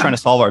like we were trying to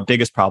solve our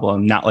biggest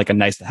problem, not like a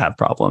nice to have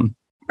problem,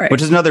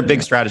 which is another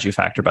big strategy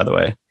factor, by the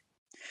way.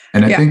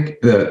 And I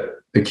think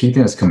the key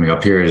thing that's coming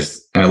up here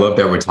is, and I love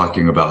that we're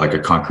talking about like a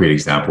concrete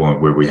example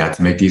where we had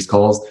to make these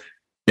calls.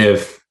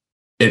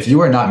 If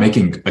you are not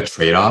making a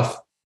trade-off,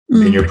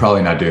 then you're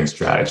probably not doing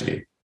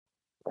strategy,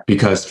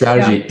 because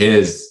strategy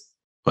is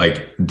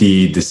like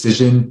the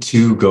decision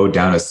to go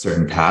down a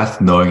certain path,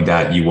 knowing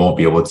that you won't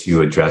be able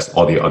to address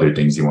all the other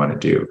things you want to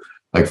do.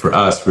 Like for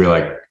us, we're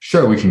like,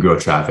 sure, we can grow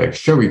traffic.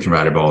 Sure, we can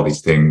write about all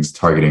these things,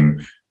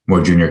 targeting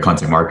more junior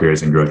content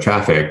marketers and grow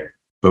traffic.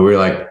 But we're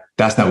like,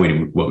 that's not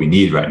what we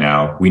need right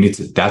now.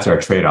 That's our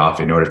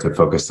trade-off in order to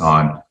focus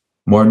on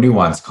more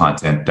nuanced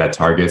content that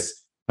targets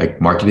like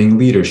marketing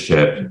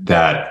leadership,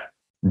 that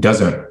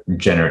doesn't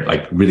generate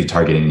like really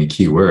target any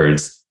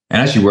keywords,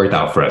 and actually worked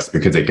out for us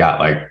because it got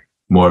like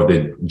more of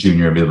the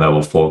junior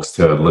mid-level folks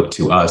to look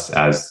to us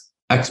as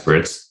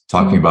experts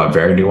talking about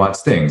very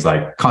nuanced things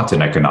like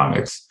content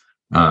economics.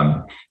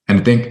 And I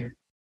think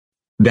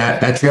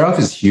that trade-off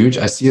is huge.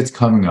 I see it's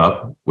coming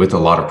up with a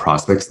lot of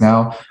prospects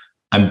now.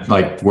 I'm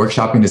like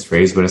workshopping this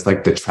phrase, but it's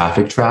like the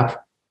traffic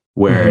trap,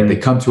 where they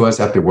come to us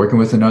after working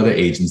with another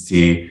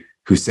agency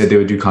who said they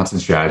would do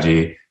content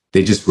strategy.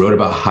 They just wrote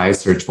about high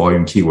search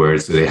volume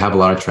keywords. So they have a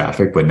lot of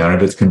traffic, but none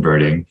of it's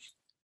converting.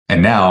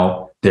 And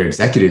now their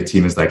executive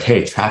team is like,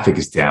 hey, traffic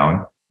is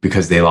down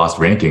because they lost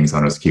rankings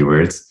on those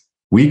keywords.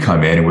 We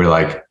come in and we're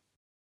like,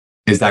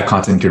 is that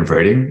content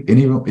converting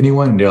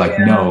anyone? And they're like,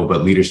 no,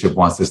 but leadership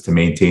wants us to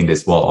maintain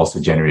this while also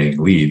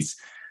generating leads.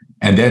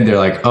 And then they're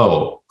like,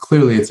 oh,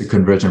 clearly it's a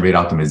conversion rate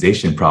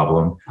optimization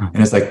problem.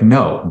 And it's like,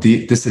 no,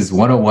 this is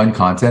 101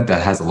 content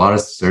that has a lot of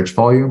search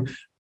volume,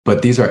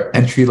 but these are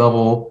entry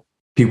level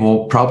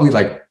people, probably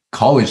like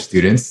college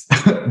students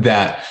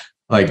that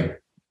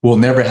like will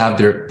never have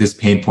this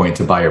pain point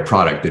to buy your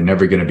product. They're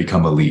never going to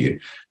become a lead.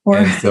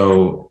 And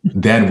so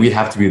then we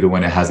have to be the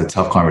one that has a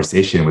tough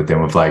conversation with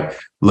them of like,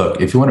 look,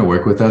 if you want to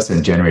work with us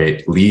and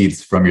generate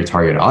leads from your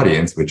target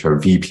audience, which are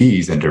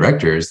VPs and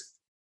directors,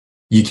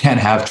 you can't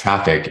have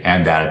traffic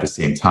and that at the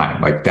same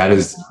time. Like that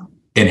is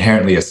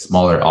inherently a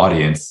smaller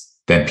audience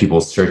than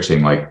people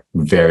searching like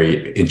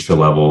very intro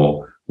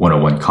level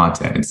 101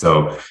 content. And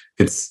so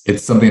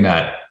it's something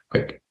that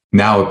like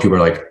now people are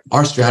like,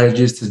 our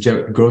strategy is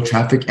to grow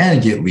traffic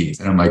and get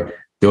leads. And I'm like,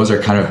 those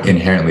are kind of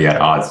inherently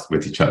at odds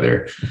with each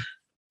other.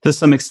 To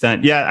some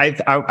extent. Yeah, I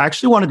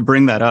actually wanted to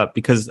bring that up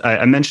because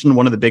I mentioned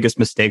one of the biggest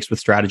mistakes with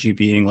strategy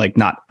being like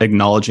not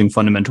acknowledging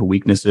fundamental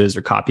weaknesses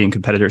or copying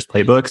competitors'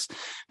 playbooks.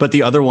 But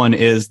the other one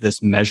is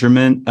this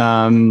measurement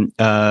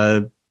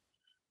trap,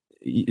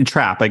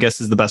 I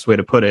guess is the best way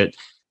to put it.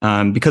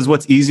 Because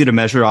what's easy to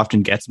measure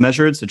often gets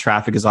measured. So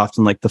traffic is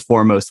often like the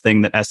foremost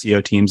thing that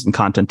SEO teams and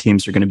content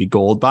teams are going to be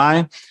goaled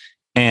by.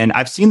 And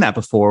I've seen that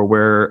before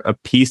where a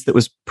piece that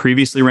was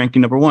previously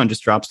ranking number 1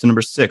 just drops to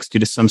number 6 due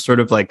to some sort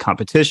of like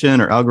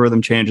competition or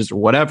algorithm changes or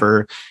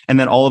whatever. And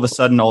then all of a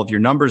sudden, all of your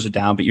numbers are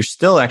down, but you're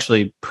still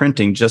actually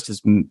printing just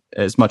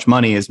as much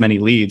money, as many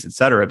leads, et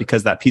cetera,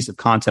 because that piece of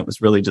content was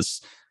really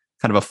just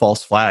kind of a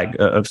false flag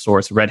of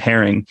sorts, red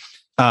herring.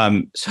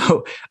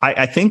 So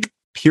I think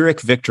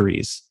Pyrrhic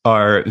victories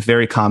are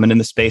very common in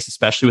the space,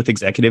 especially with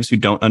executives who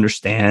don't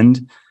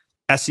understand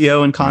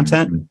SEO and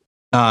content. Mm-hmm.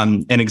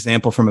 An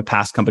example from a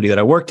past company that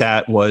I worked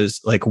at was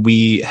like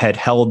we had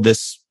held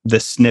this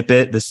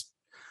snippet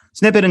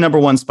in number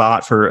 1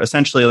 spot for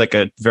essentially like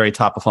a very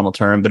top of funnel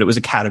term, but it was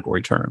a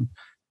category term.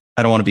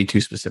 I don't want to be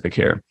too specific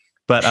here,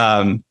 but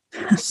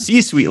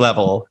C-suite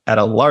level at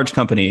a large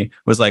company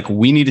was like,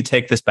 we need to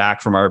take this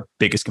back from our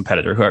biggest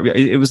competitor.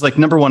 It was like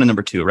number 1 and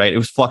number 2, right? It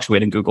was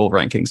fluctuating Google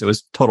rankings. It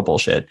was total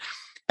bullshit.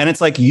 And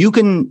it's like, you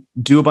can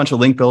do a bunch of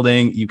link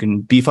building. You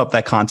can beef up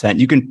that content.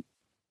 You can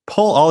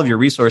pull all of your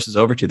resources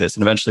over to this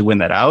and eventually win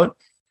that out.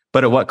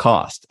 But at what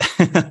cost?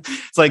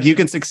 It's like you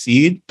can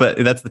succeed, but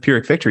that's the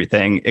Pyrrhic victory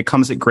thing. It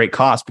comes at great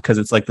cost because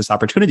it's like this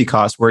opportunity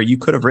cost where you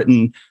could have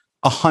written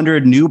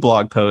 100 new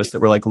blog posts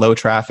that were like low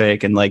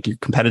traffic and like your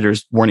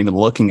competitors weren't even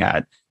looking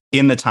at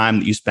in the time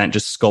that you spent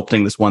just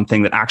sculpting this one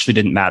thing that actually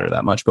didn't matter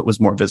that much, but was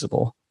more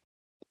visible.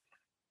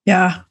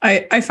 Yeah,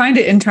 I find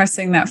it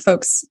interesting that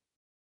folks,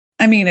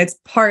 I mean, it's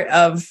part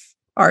of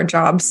our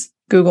jobs.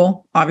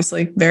 Google,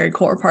 obviously, very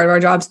core part of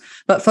our jobs,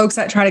 but folks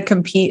that try to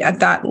compete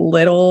at that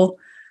little,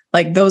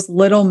 like those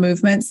little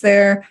movements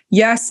there.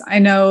 Yes, I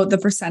know the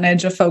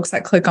percentage of folks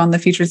that click on the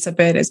featured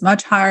snippet is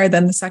much higher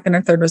than the second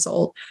or third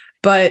result,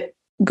 but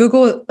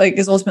Google like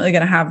is ultimately going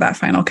to have that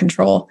final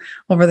control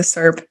over the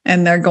SERP,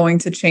 and they're going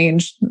to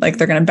change, like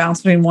they're going to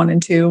bounce between 1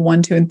 and 2,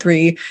 1, 2, and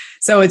 3.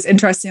 So it's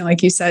interesting,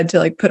 like you said, to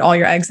like put all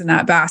your eggs in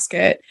that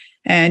basket,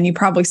 and you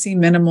probably see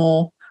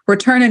minimal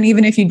return. And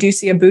even if you do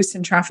see a boost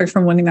in traffic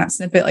from winning that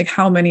snippet, like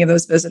how many of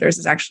those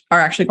visitors are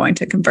actually going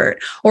to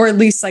convert, or at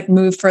least like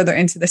move further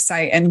into the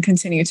site and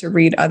continue to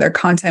read other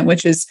content,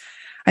 which is,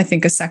 I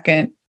think, a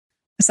second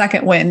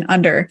win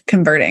under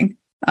converting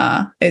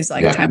is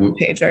like time on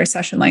page or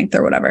session length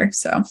or whatever.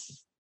 So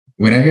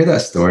when I hear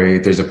that story,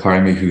 there's a part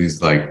of me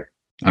who's like,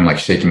 I'm like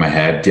shaking my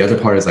head. The other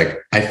part is like,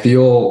 I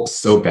feel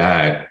so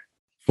bad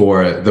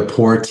for the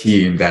poor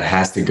team that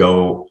has to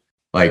go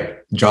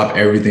like drop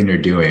everything they're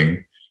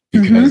doing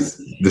because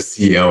the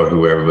CEO or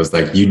whoever was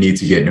like, you need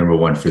to get number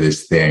 1 for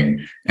this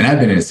thing. And I've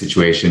been in a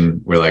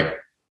situation where like,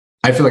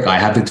 I feel like I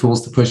have the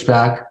tools to push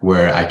back,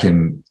 where I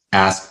can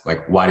ask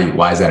like,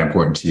 why is that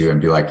important to you?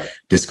 And be like,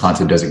 this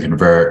content doesn't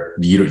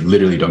convert. You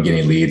literally don't get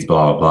any leads,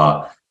 blah, blah,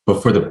 blah.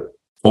 But for the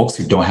folks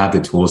who don't have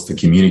the tools to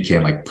communicate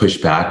and like push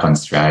back on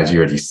strategy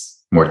or these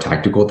more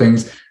tactical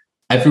things,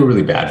 I feel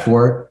really bad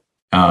for.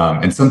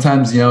 And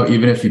sometimes, you know,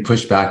 even if you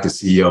push back, the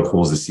CEO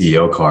pulls the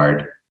CEO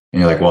card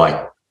and you're like,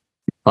 well,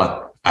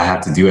 fuck, I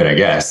have to do it, I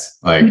guess.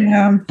 Like,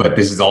 but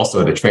this is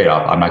also the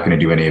trade-off. I'm not going to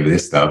do any of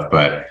this stuff,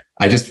 but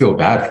I just feel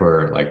bad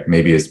for like,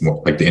 maybe it's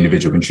more like the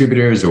individual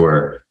contributors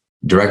or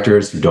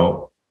directors who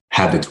don't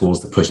have the tools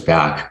to push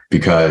back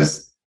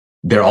because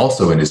they're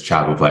also in this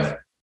trap of like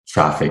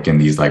traffic and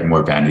these like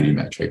more vanity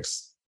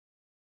metrics.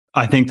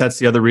 I think that's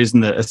the other reason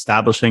that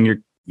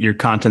establishing your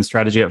content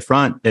strategy up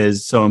front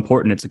is so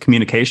important. It's a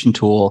communication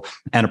tool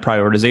and a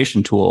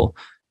prioritization tool.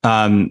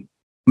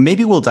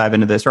 Maybe we'll dive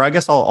into this, or I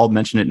guess I'll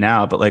mention it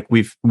now, but like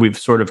we've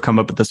sort of come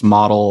up with this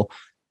model,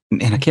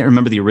 and I can't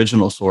remember the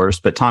original source,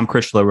 but Tom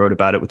Critchlow wrote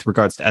about it with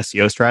regards to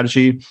SEO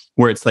strategy,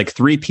 where it's like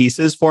 3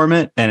 pieces form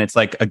it. And it's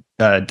like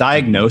a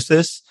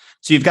diagnosis.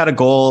 So you've got a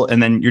goal,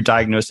 and then you're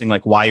diagnosing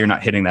like why you're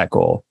not hitting that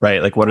goal,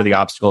 right? Like what are the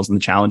obstacles and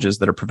the challenges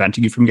that are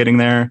preventing you from getting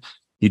there?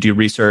 You do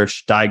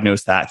research,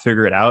 diagnose that,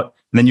 figure it out.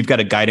 And then you've got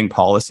a guiding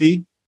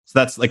policy. So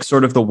that's like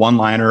sort of the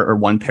one-liner or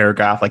one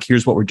paragraph, like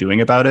here's what we're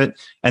doing about it.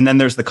 And then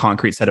there's the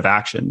concrete set of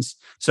actions.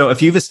 So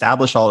if you've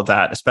established all of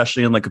that,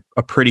 especially in like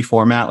a pretty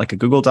format, like a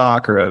Google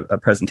Doc or a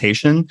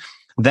presentation,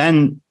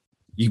 then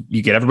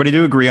you get everybody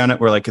to agree on it.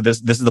 We're like, this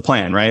is the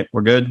plan, right?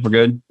 We're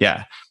good.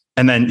 Yeah.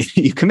 And then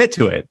you commit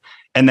to it.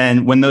 And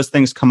then when those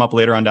things come up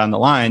later on down the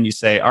line, you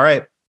say, all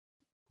right,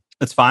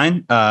 it's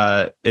fine.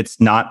 It's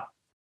not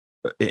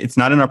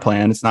in our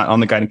plan. It's not on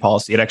the guiding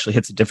policy. It actually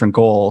hits a different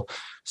goal.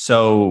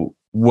 So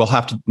we'll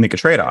have to make a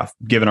trade-off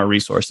given our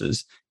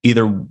resources.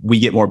 Either we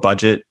get more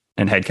budget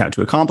and headcount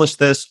to accomplish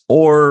this,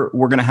 or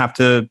we're going to have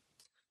to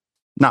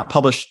not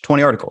publish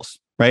 20 articles,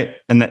 right?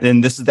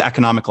 And this is the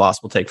economic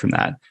loss we'll take from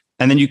that.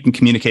 And then you can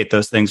communicate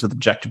those things with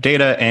objective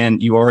data,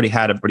 and you already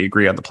had everybody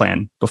agree on the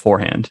plan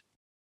beforehand.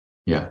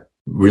 Yeah,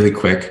 really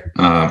quick.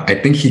 I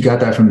think he got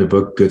that from the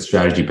book Good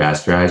Strategy, Bad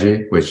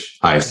Strategy, which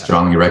I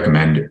strongly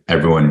recommend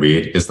everyone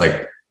read. It's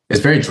like it's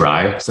very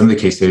dry. Some of the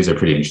case studies are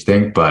pretty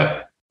interesting,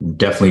 but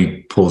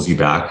definitely pulls you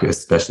back,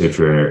 especially if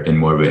you're in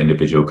more of an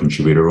individual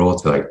contributor role,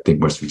 to like think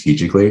more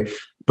strategically.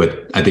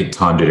 But I think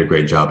Tom did a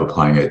great job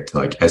applying it to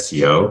like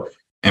SEO.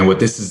 And what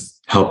this has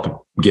helped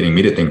getting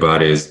me to think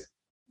about is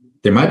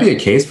there might be a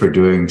case for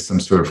doing some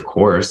sort of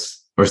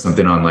course or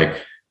something on like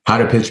how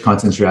to pitch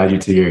content strategy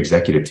to your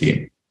executive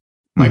team.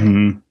 Like,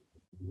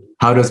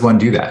 how does one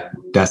do that?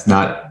 That's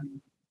not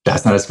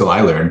a skill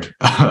I learned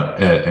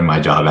in my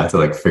job. I had to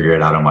like figure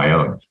it out on my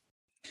own.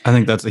 I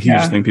think that's a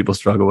huge thing people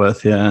struggle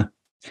with. Yeah.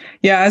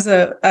 Yeah.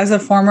 As a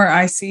former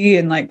IC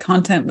and like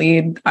content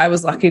lead, I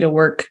was lucky to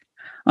work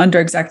under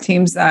exec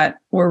teams that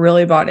were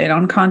really bought in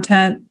on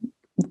content.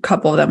 A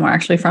couple of them were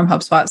actually from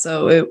HubSpot.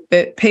 So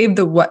it paved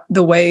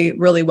the way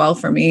really well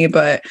for me.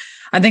 But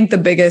I think the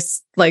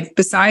biggest, like,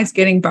 besides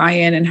getting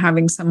buy-in and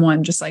having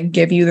someone just like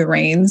give you the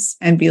reins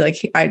and be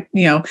like, I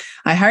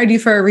hired you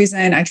for a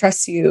reason. I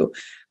trust you,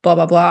 blah,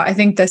 blah, blah. I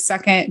think the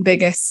second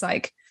biggest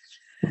like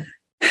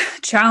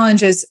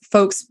challenge is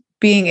folks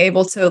being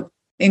able to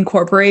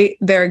incorporate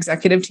their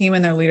executive team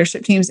and their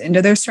leadership teams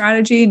into their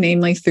strategy,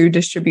 namely through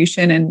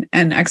distribution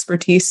and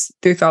expertise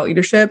through thought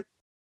leadership.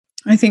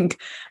 I think,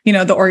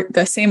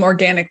 the same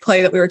organic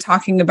play that we were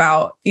talking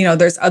about,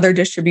 there's other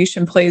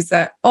distribution plays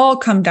that all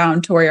come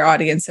down to where your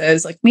audience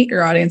is, like meet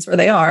your audience where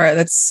they are.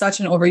 That's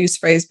such an overused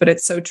phrase, but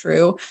it's so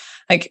true.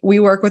 Like we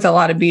work with a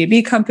lot of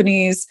B2B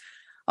companies,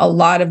 a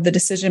lot of the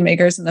decision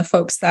makers and the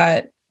folks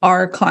that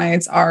our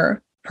clients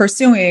are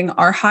pursuing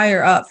are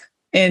higher up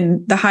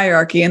in the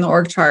hierarchy in the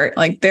org chart.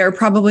 Like they're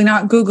probably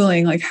not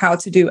Googling like how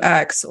to do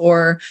X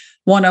or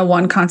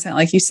 101 content,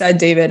 like you said,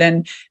 David,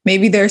 and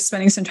maybe they're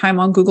spending some time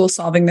on Google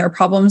solving their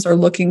problems or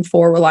looking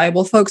for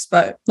reliable folks.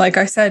 But like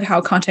I said,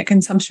 how content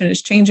consumption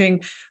is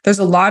changing, there's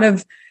a lot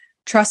of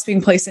trust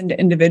being placed into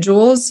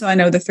individuals. So I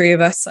know the three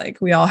of us, like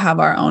we all have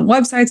our own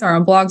websites, our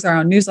own blogs, our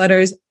own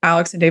newsletters.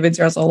 Alex and David's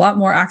are a lot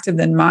more active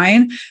than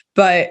mine.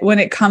 But when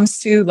it comes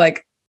to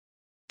like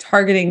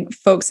targeting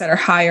folks that are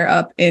higher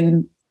up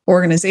in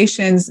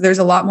organizations, there's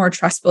a lot more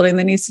trust building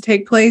that needs to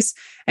take place.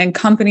 And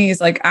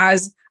companies, like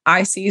as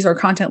ICs or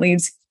content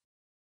leads,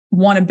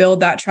 want to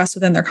build that trust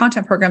within their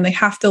content program, they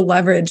have to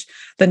leverage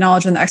the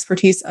knowledge and the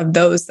expertise of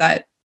those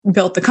that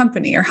built the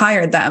company or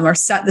hired them or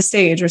set the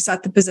stage or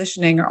set the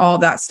positioning or all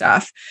that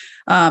stuff.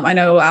 I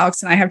know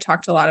Alex and I have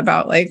talked a lot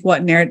about like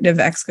what narrative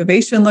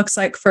excavation looks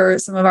like for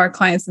some of our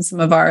clients and some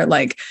of our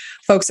like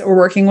folks that we're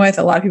working with.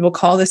 A lot of people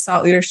call this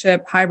thought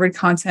leadership, hybrid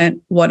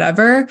content,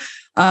 whatever.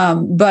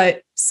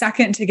 But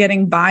second to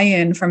getting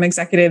buy-in from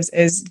executives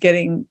is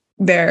getting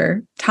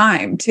their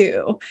time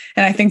too.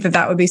 And I think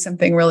that would be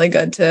something really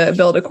good to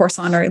build a course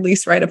on, or at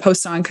least write a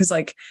post on, because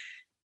like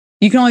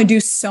you can only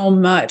do so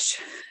much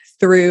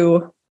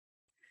through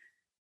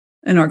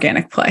an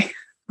organic play,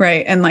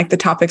 right? And like the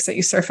topics that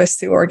you surface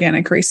through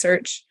organic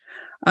research.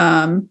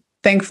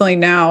 Thankfully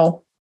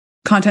now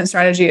content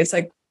strategy, it's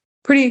like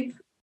pretty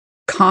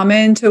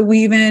common to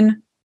weave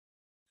in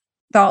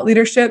thought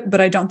leadership,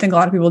 but I don't think a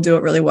lot of people do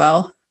it really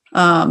well.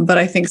 But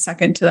I think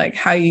second to like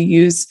how you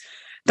use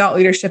thought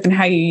leadership and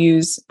how you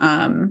use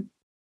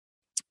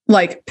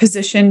like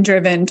position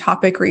driven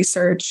topic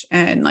research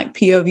and like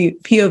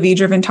POV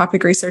driven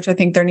topic research, I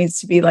think there needs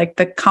to be like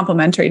the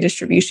complementary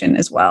distribution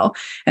as well.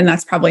 And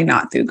that's probably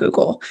not through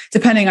Google,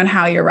 depending on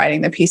how you're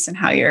writing the piece and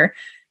how you're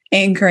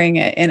anchoring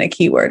it in a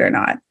keyword or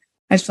not.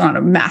 I just went on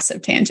a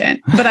massive tangent,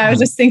 but I was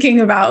just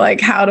thinking about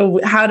like how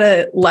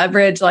to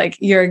leverage like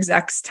your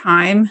exec's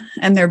time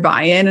and their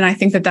buy-in. And I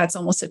think that that's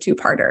almost a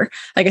two-parter.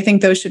 Like I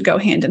think those should go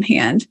hand in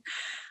hand.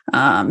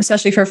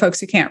 Especially for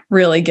folks who can't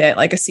really get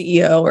like a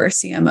CEO or a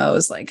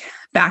CMO's like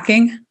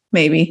backing,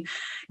 maybe.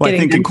 Well, I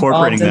think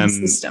incorporating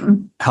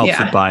them helps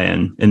with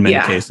buy-in in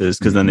many cases,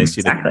 because then they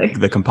see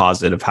the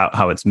composite of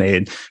how it's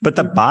made. But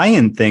the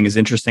buy-in thing is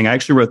interesting. I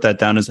actually wrote that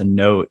down as a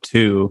note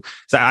too.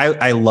 So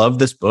I love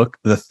this book,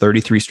 The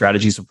 33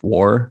 Strategies of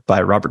War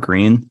by Robert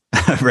Greene.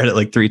 I've read it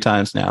like 3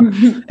 times now.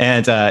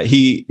 And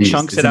he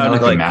chunks it out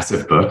like a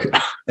massive book.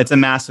 It's a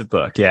massive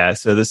book. Yeah.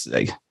 So this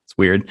it's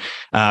weird.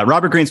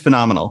 Robert Greene's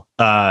phenomenal.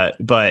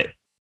 But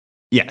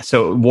yeah,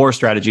 so war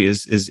strategy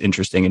is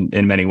interesting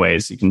in many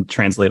ways. You can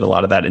translate a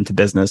lot of that into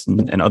business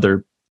and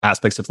other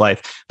aspects of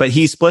life. But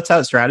he splits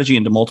out strategy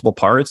into multiple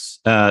parts.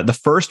 The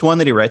first one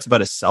that he writes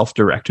about is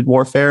self-directed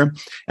warfare.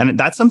 And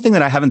that's something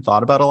that I haven't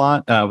thought about a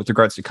lot with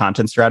regards to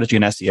content strategy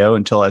and SEO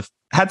until I've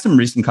had some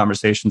recent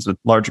conversations with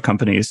larger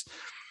companies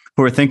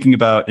who are thinking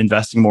about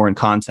investing more in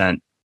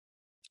content.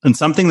 And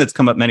something that's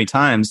come up many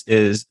times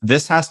is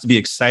this has to be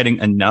exciting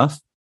enough,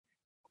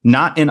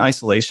 not in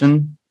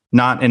isolation,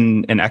 not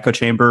in an echo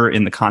chamber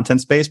in the content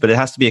space, but it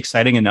has to be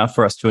exciting enough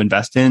for us to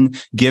invest in,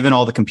 given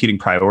all the competing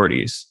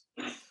priorities.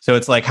 So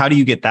it's like, how do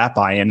you get that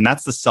buy-in? And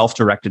that's the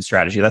self-directed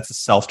strategy. That's the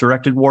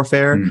self-directed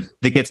warfare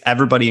that gets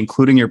everybody,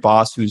 including your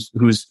boss, who's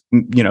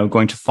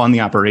going to fund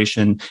the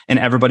operation, and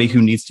everybody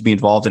who needs to be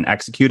involved in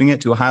executing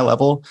it to a high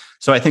level.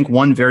 So I think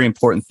one very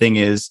important thing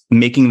is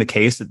making the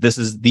case that this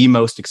is the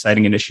most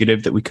exciting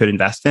initiative that we could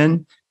invest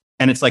in.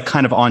 And it's like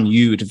kind of on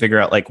you to figure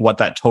out like what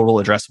that total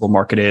addressable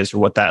market is, or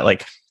what that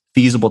like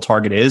feasible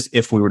target is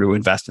if we were to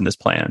invest in this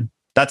plan.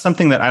 That's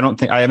something that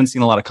I haven't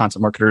seen a lot of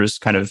content marketers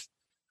kind of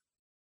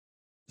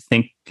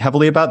think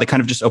heavily about. They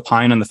kind of just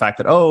opine on the fact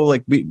that, oh,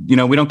 like we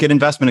don't get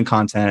investment in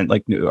content,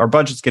 like our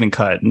budget's getting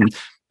cut. And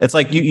it's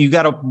like, you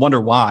got to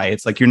wonder why.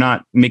 It's like, you're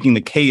not making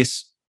the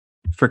case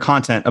for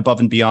content above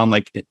and beyond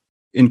like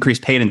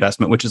increased paid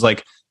investment, which is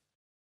like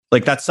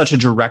that's such a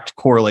direct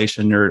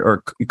correlation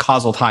or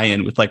causal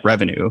tie-in with like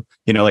revenue.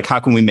 Like how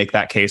can we make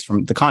that case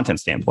from the content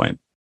standpoint?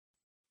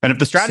 And if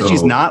the strategy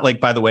is not, like,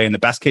 by the way, in the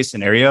best case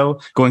scenario,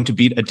 going to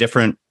beat a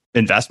different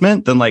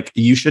investment, then like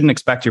you shouldn't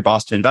expect your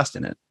boss to invest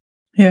in it.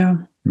 Yeah.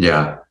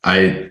 Yeah.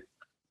 I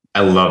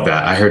love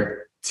that. I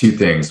heard two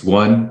things.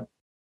 One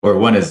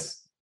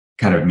is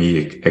kind of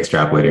me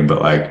extrapolating,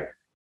 but like,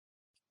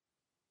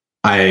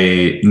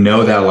 I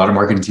know that a lot of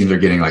marketing teams are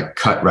getting like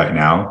cut right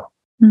now,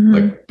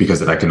 like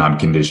because of economic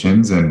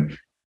conditions. And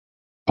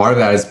part of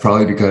that is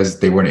probably because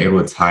they weren't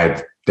able to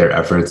tie their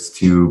efforts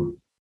to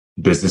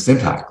business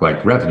impact,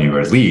 like revenue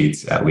or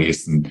leads at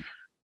least. And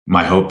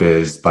my hope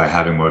is by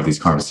having more of these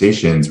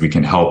conversations, we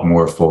can help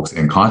more folks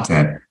in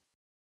content,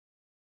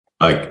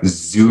 like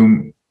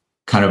zoom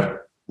out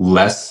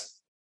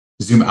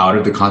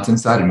of the content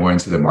side and more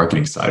into the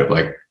marketing side of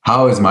like,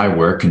 how is my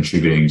work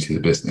contributing to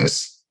the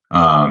business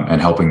and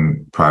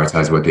helping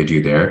prioritize what they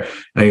do there. And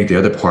I think the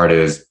other part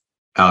is,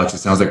 Alex, it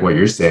sounds like what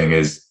you're saying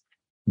is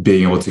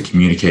being able to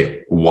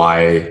communicate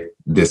why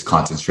this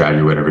content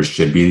strategy or whatever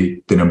should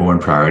be the number one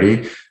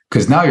priority.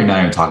 Because now you're not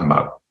even talking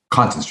about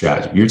content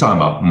strategy. You're talking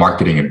about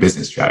marketing and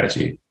business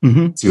strategy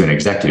to an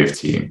executive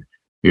team.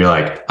 You're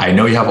like, I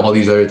know you have all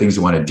these other things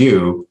you want to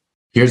do.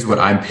 Here's what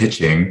I'm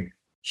pitching.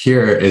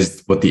 Here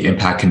is what the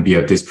impact can be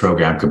of this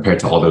program compared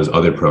to all those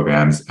other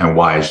programs and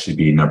why it should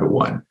be number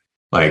one.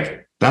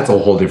 Like, that's a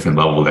whole different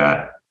level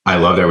that I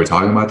love that we're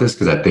talking about this,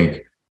 because I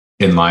think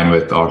in line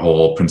with our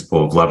whole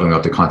principle of leveling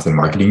up the content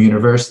marketing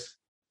universe,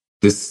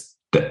 that's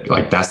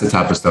the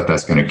type of stuff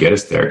that's going to get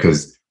us there.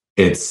 Because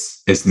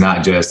it's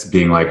not just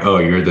being like, oh,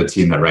 you're the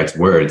team that writes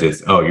words.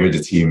 It's, oh, you're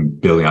the team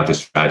building out the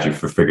strategy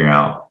for figuring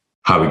out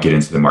how we get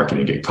into the market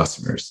and get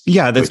customers.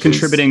 Yeah, that's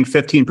contributing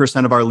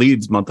 15% of our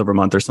leads month over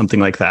month or something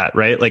like that,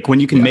 right? Like when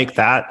you can make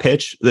that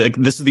pitch, like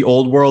this is the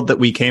old world that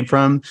we came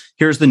from.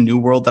 Here's the new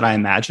world that I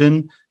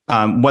imagine.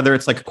 Whether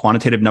it's like a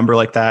quantitative number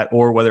like that,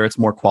 or whether it's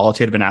more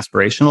qualitative and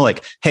aspirational,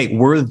 like, hey,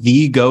 we're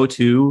the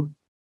go-to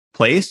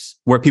place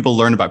where people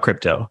learn about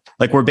crypto.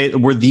 Like we're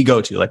the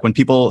go-to. Like when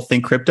people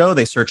think crypto,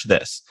 they search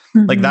this.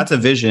 Like that's a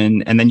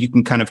vision, and then you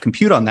can kind of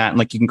compute on that, and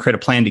like you can create a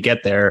plan to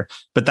get there.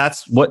 But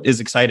that's what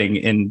is exciting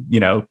in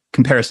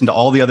comparison to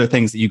all the other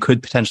things that you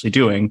could potentially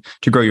doing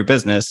to grow your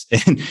business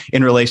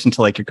in relation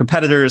to like your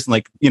competitors. And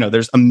like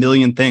there's a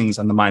million things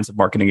on the minds of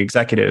marketing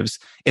executives.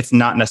 It's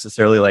not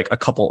necessarily like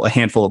a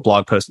handful of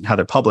blog posts and how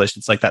they're published.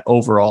 It's like that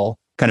overall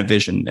kind of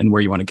vision and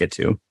where you want to get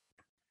to.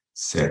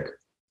 Sick.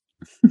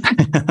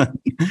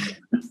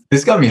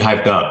 This got me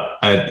hyped up.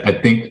 I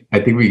think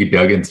we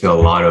dug into a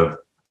lot of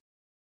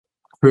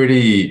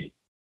pretty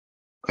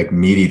like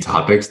meaty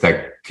topics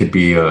that could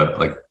be a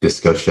like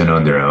discussion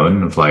on their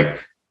own of like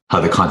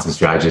how the content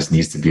strategist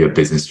needs to be a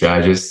business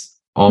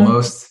strategist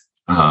almost.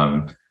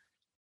 So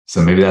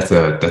maybe that's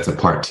a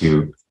part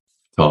two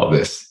to all of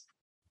this.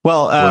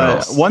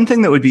 Well, one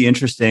thing that would be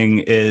interesting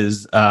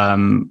is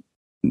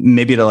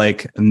maybe to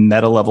like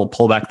meta level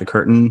pull back the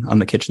curtain on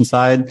the kitchen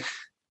side.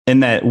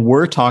 In that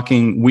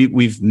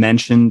we've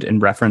mentioned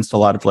and referenced a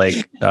lot of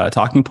like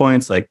talking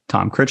points like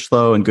Tom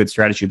Critchlow and good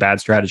strategy,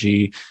 bad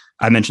strategy.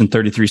 I mentioned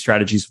 33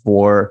 strategies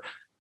for.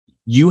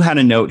 You had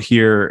a note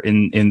here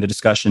in the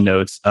discussion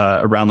notes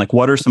around like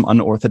what are some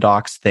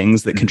unorthodox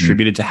things that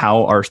contributed to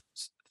how our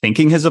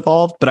thinking has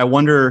evolved. But I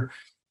wonder,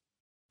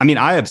 I mean,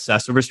 I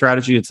obsess over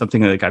strategy. It's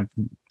something like I've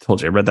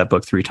told you, I read that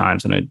book 3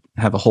 times and I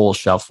have a whole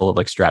shelf full of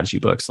like strategy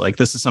books. Like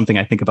this is something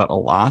I think about a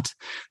lot.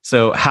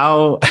 So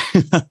how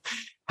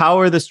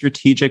are the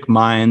strategic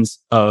minds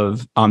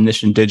of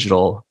Omniscient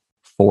Digital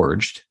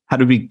forged? How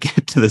did we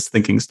get to this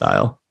thinking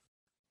style?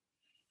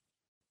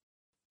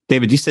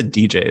 David, you said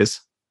DJs.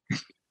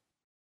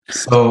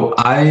 So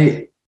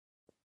I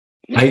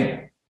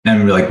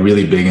am like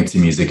really big into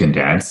music and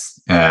dance,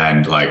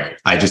 and like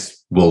I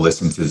just will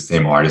listen to the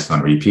same artist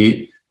on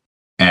repeat.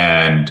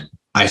 And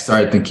I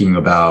started thinking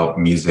about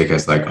music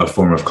as like a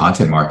form of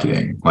content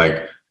marketing.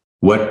 Like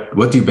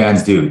what do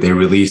bands do? They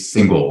release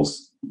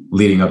singles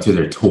leading up to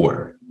their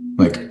tour.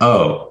 Like,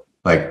 oh,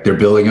 like they're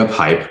building up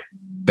hype.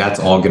 That's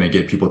all going to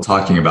get people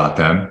talking about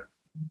them.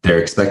 They're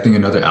expecting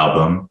another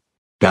album.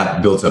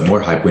 That builds up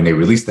more hype when they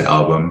release the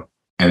album.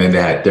 And then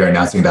they're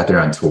announcing that they're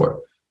on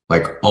tour.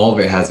 Like all of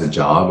it has a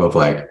job of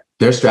like,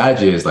 their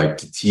strategy is like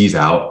to tease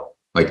out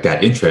like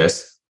that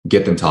interest,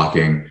 get them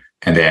talking,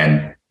 and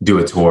then do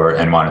a tour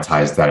and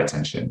monetize that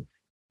attention.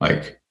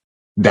 Like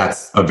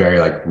that's a very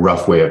like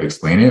rough way of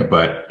explaining it.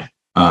 But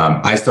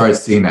I started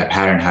seeing that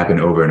pattern happen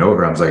over and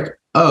over. I was like,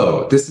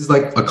 oh, this is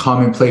like a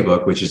common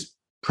playbook, which is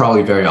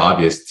probably very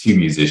obvious to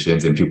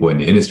musicians and people in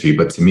the industry.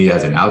 But to me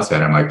as an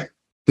outsider, I'm like,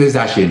 this is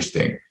actually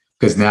interesting.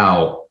 Because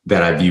now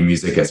that I view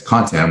music as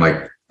content, I'm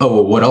like, oh,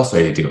 well, what else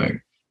are you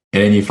doing?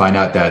 And then you find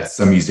out that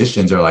some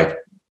musicians are like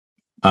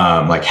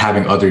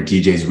having other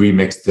DJs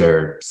remix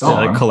their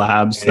song. Like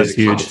collabs. That's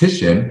huge.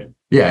 Competition.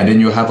 Yeah. And then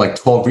you'll have like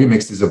 12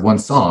 remixes of one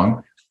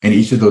song. And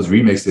each of those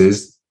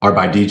remixes are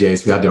by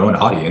DJs who have their own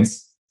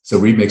audience. So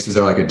remixes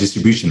are like a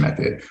distribution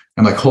method.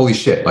 I'm like, holy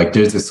shit. Like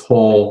there's this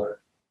whole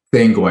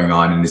thing going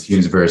on in this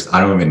universe. I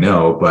don't even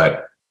know,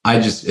 but I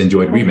just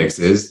enjoyed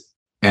remixes.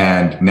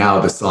 And now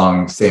the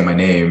song Say My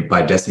Name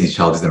by Destiny's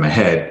Child is in my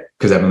head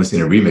because I've been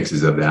listening to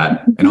remixes of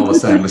that. And all of a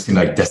sudden I'm listening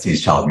to like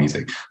Destiny's Child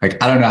music.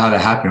 Like, I don't know how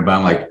that happened, but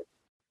I'm like,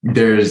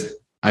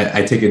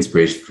 I take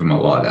inspiration from a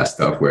lot of that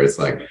stuff where it's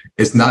like,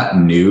 it's not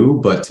new,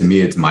 but to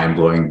me, it's mind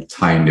blowing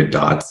tying the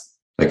dots,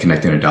 like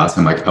connecting the dots.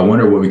 I'm like, I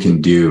wonder what we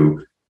can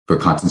do for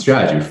content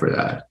strategy for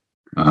that.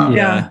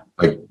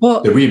 Like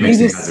the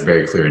remixing has a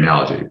very clear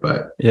analogy,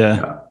 but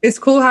it's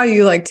cool how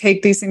you like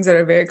take these things that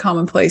are very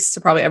commonplace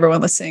to probably everyone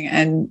listening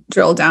and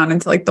drill down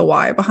into like the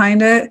why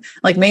behind it.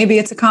 Like maybe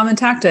it's a common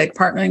tactic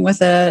partnering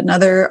with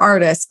another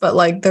artist, but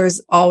like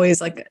there's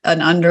always like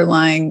an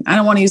underlying, I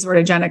don't want to use the word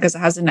agenda because it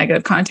has a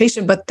negative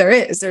connotation, but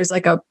there's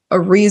like a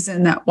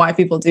reason that why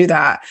people do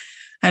that.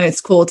 And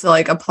it's cool to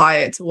like apply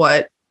it to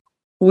what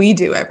we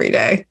do every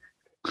day.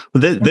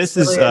 Well, this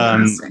is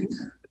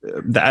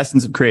the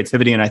essence of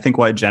creativity. And I think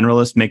why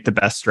generalists make the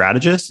best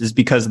strategists is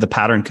because of the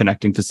pattern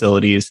connecting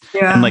facilities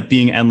and like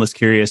being endless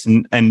curious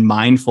and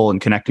mindful and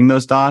connecting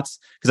those dots.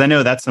 Because I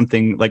know that's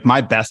something like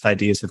my best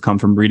ideas have come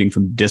from reading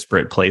from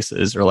disparate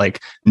places or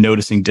like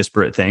noticing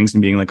disparate things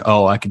and being like,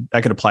 oh, I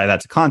could apply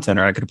that to content,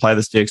 or I could apply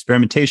this to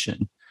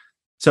experimentation.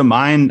 So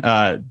mine,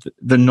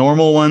 the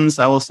normal ones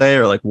I will say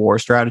are like war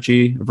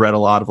strategy. I've read a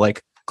lot of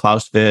like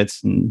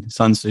Clausewitz and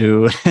Sun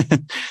Tzu,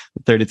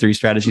 33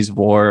 Strategies of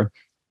War,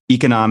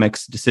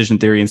 economics, decision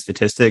theory, and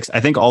statistics. I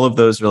think all of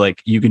those are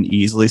like, you can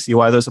easily see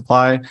why those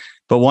apply.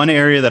 But one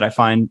area that I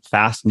find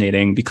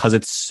fascinating because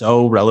it's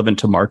so relevant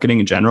to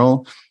marketing in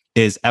general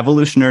is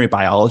evolutionary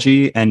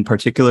biology and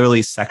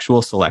particularly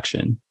sexual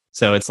selection.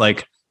 So it's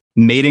like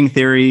mating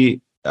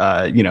theory,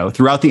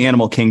 throughout the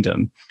animal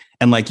kingdom.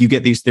 And like you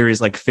get these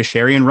theories like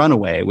Fisherian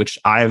runaway, which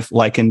I've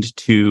likened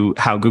to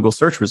how Google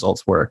search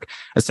results work.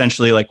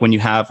 Essentially, like when you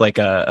have like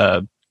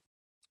a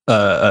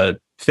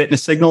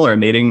fitness signal or a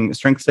mating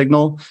strength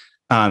signal,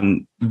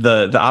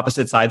 the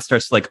opposite side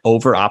starts to like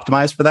over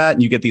optimize for that,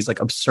 and you get these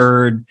like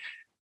absurd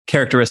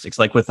characteristics,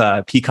 like with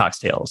peacock's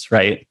tails,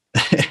 right?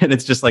 And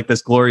it's just like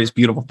this glorious,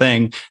 beautiful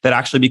thing that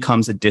actually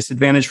becomes a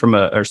disadvantage from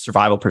a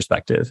survival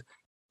perspective.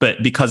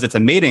 But because it's a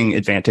mating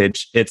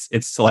advantage, it's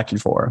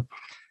selected for.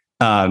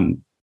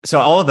 So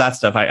all of that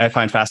stuff I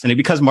find fascinating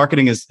because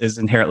marketing is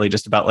inherently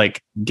just about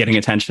like getting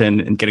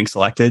attention and getting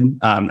selected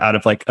out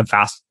of like a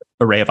vast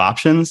array of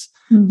options.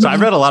 Mm-hmm. So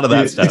I've read a lot of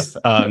that stuff.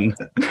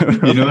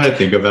 You know what I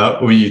think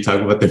about when you talk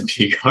about the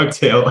peacock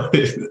tail?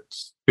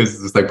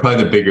 Because it's like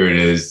probably the bigger it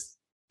is,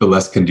 the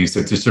less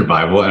conducive to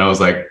survival. And I was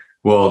like,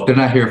 well, they're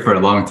not here for a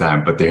long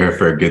time, but they're here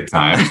for a good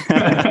time.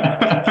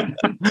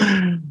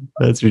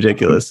 That's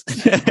ridiculous.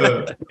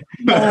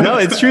 No,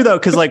 it's true though,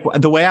 because like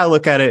the way I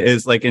look at it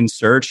is like in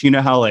search, you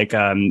know how like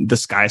the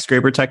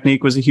skyscraper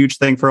technique was a huge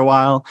thing for a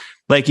while.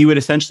 Like you would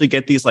essentially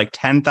get these like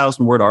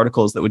 10,000 word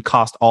articles that would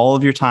cost all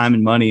of your time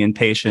and money and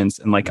patience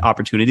and like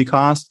opportunity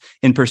cost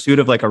in pursuit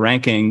of like a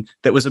ranking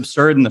that was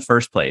absurd in the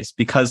first place,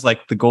 because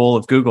like the goal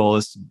of Google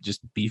is to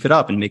just beef it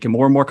up and make it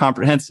more and more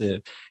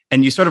comprehensive.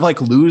 And you sort of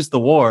like lose the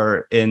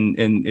war in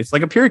it's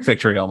like a Pyrrhic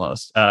victory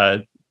almost.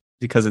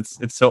 Because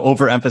it's so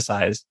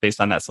overemphasized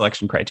based on that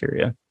selection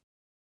criteria.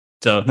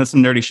 So that's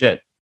some nerdy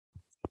shit.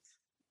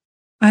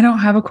 I don't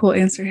have a cool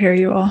answer here,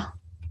 you all.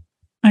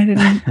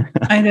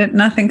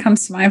 Nothing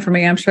comes to mind for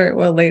me. I'm sure it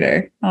will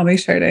later. I'll be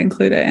sure to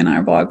include it in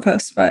our blog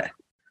post. But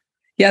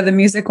yeah, the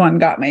music one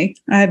got me.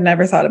 I had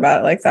never thought about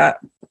it like that.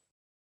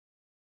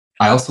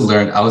 I also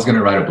learned, I was going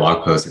to write a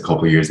blog post a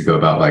couple of years ago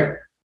about like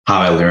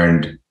how I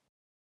learned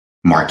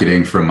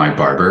marketing from my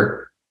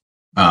barber.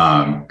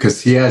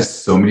 Because he has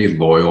so many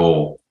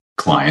loyal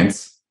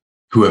clients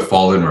who have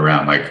followed him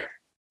around. Like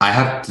I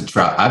have to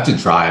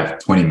drive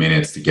 20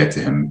 minutes to get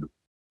to him,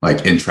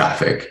 like in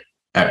traffic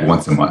at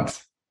once a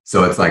month.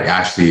 So it's like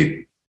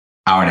actually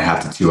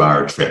 1.5 to 2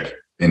 hour trip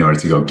in order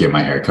to go get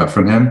my haircut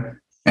from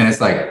him. And it's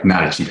like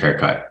not a cheap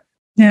haircut.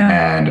 Yeah.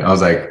 And I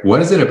was like,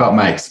 what is it about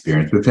my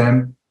experience with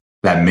him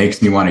that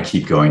makes me want to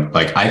keep going?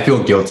 Like I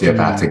feel guilty if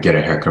I have to get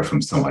a haircut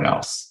from someone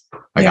else.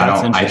 Like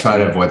I try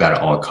to avoid that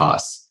at all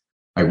costs.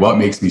 Like what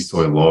makes me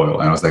so loyal?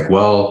 And I was like,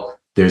 well,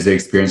 there's the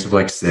experience of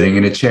like sitting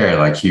in a chair.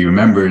 Like he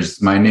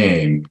remembers my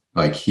name.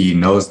 Like he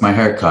knows my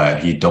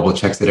haircut. He double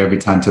checks it every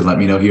time to let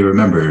me know he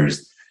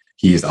remembers.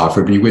 He's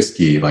offered me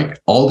whiskey.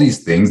 Like all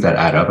these things that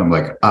add up. I'm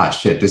like,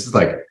 shit, this is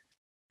like,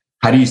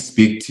 how do you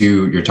speak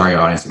to your target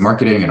audience in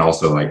marketing and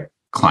also like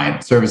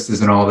client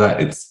services and all of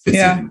that? It's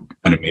an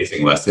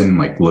amazing lesson,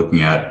 like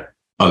looking at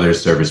other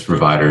service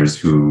providers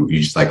who you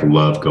just like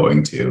love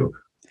going to.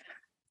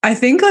 I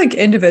think like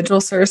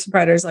individual service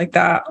providers like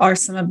that are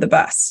some of the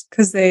best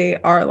because they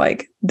are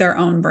like their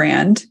own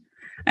brand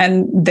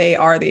and they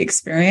are the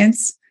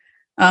experience.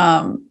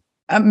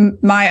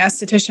 my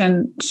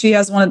esthetician,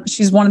 she's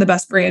one of the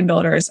best brand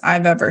builders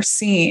I've ever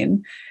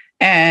seen.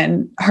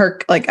 And her,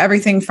 like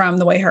everything from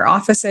the way her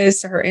office is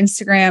to her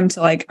Instagram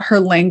to like her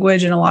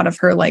language and a lot of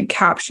her like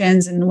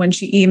captions and when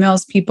she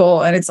emails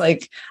people. And it's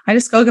like, I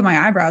just go get my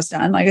eyebrows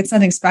done. Like it's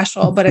nothing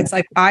special, but it's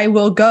like, I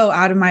will go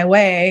out of my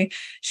way.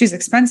 She's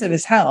expensive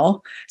as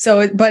hell.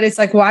 So, but it's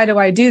like, why do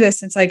I do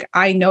this? It's like,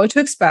 I know what to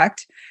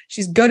expect.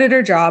 She's good at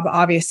her job,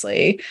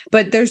 obviously,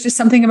 but there's just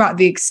something about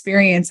the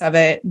experience of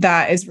it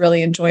that is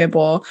really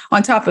enjoyable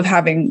on top of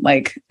having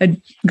like a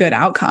good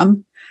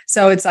outcome.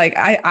 So it's like,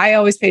 I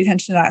always pay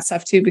attention to that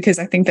stuff too, because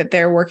I think that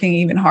they're working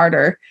even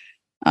harder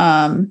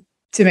to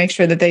make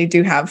sure that they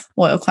do have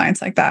loyal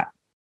clients like that.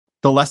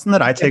 The lesson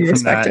that I take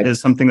from that is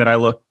something that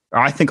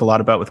I think a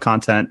lot about with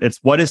content. It's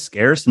what is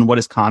scarce and what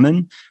is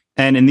common.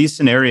 And in these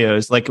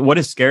scenarios, like what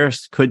is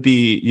scarce could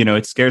be,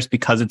 it's scarce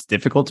because it's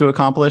difficult to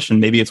accomplish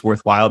and maybe it's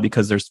worthwhile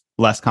because there's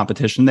less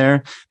competition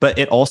there. But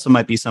it also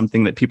might be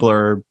something that people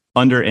are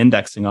under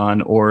indexing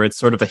on, or it's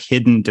sort of a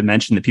hidden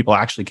dimension that people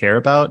actually care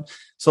about.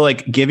 So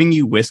like giving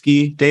you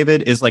whiskey,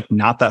 David, is like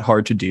not that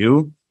hard to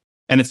do.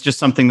 And it's just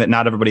something that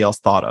not everybody else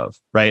thought of,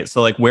 right?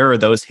 So like, where are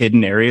those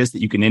hidden areas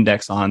that you can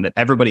index on that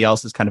everybody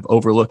else is kind of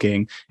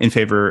overlooking in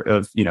favor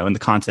of, in the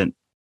content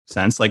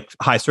sense, like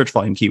high search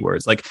volume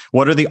keywords? Like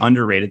what are the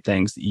underrated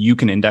things that you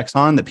can index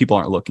on that people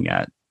aren't looking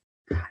at?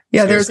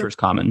 Yeah, there's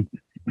common.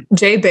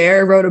 Jay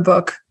Baer wrote a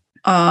book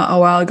a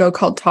while ago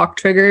called Talk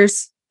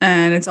Triggers.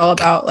 And it's all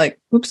about like,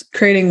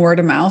 creating word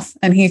of mouth.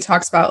 And he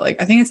talks about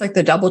like, I think it's like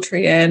the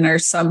DoubleTree Inn or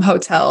some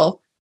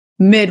hotel,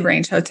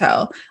 mid-range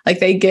hotel. Like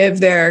they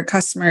give their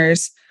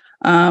customers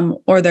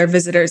or their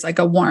visitors like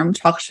a warm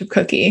chocolate chip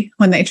cookie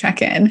when they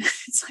check in.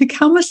 It's like,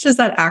 how much does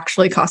that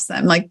actually cost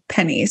them? Like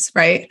pennies,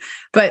 right?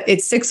 But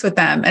it sticks with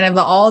them. And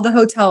if all the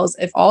hotels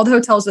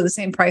are the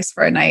same price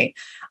for a night,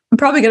 I'm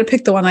probably going to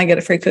pick the one I get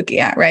a free cookie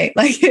at, right?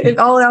 Like if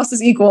all else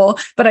is equal,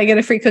 but I get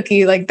a free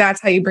cookie, like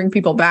that's how you bring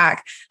people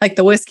back. Like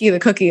the whiskey, the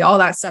cookie, all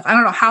that stuff. I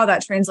don't know how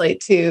that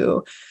translates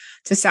to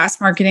SaaS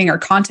marketing or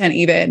content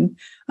even.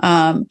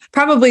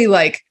 Probably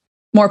like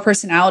more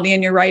personality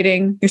in your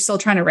writing. You're still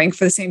trying to rank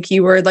for the same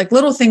keyword, like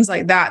little things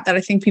like that I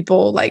think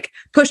people like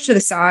push to the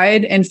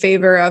side in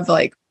favor of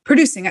like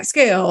producing at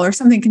scale or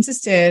something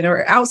consistent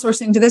or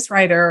outsourcing to this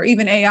writer or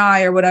even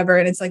AI or whatever.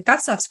 And it's like,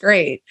 that stuff's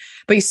great,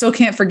 but you still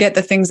can't forget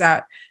the things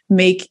that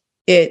make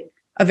it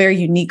a very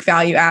unique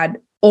value add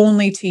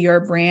only to your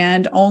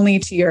brand, only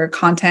to your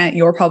content,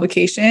 your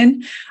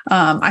publication.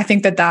 I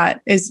think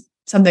that is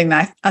something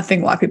that I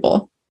think a lot of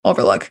people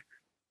overlook.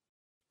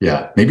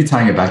 Yeah. Maybe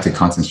tying it back to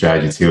content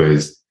strategy too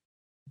is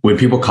when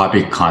people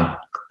copy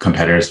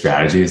competitor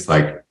strategies,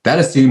 like that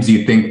assumes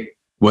you think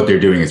what they're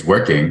doing is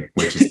working,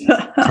 which is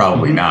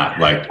probably not.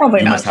 Like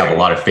you must have a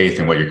lot of faith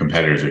in what your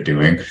competitors are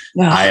doing.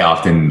 Yeah. I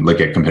often look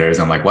at competitors,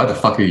 I'm like, why the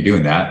fuck are you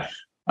doing that?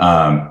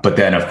 But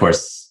then of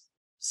course,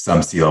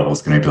 some C-level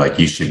is going to be like,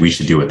 we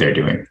should do what they're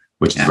doing,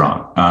 which is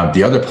wrong.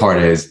 The other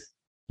part is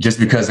just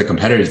because the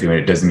competitor is doing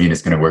it doesn't mean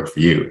it's going to work for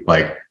you.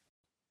 Like,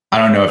 I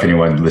don't know if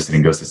anyone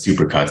listening goes to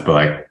Supercuts, but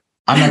like,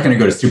 I'm not going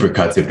to go to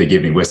Supercuts if they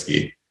give me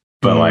whiskey.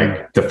 But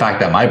like the fact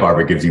that my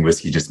barber gives me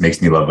whiskey just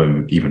makes me love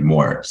them even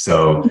more.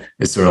 So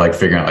it's sort of like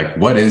figuring out like,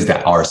 what is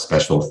our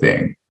special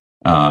thing?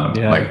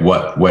 Like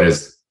what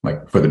is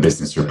like for the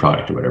business or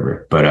product or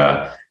whatever. But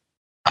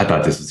I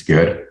thought this was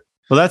good.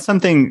 Well, that's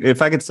something,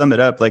 if I could sum it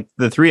up, like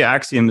the 3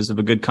 axioms of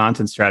a good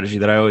content strategy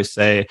that I always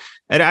say.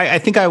 And I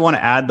think I want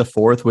to add the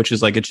 4th, which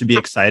is like, it should be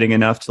exciting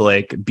enough to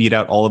like beat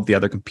out all of the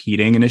other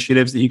competing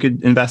initiatives that you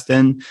could invest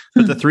in.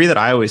 But the 3 that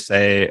I always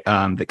say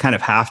that kind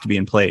of have to be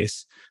in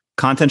place: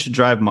 content should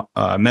drive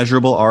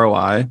measurable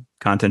ROI.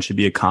 Content should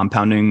be a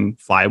compounding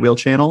flywheel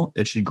channel.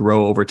 It should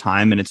grow over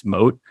time in its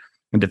moat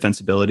and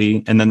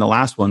defensibility. And then the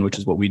last one, which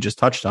is what we just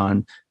touched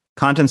on,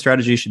 content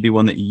strategy should be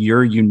one that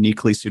you're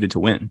uniquely suited to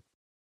win.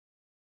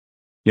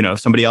 If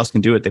somebody else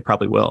can do it, they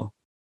probably will.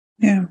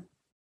 Yeah.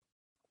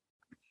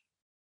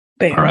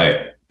 Bam. All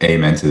right.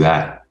 Amen to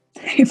that.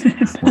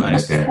 Amen. Well, I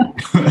understand.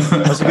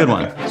 That's a good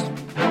one.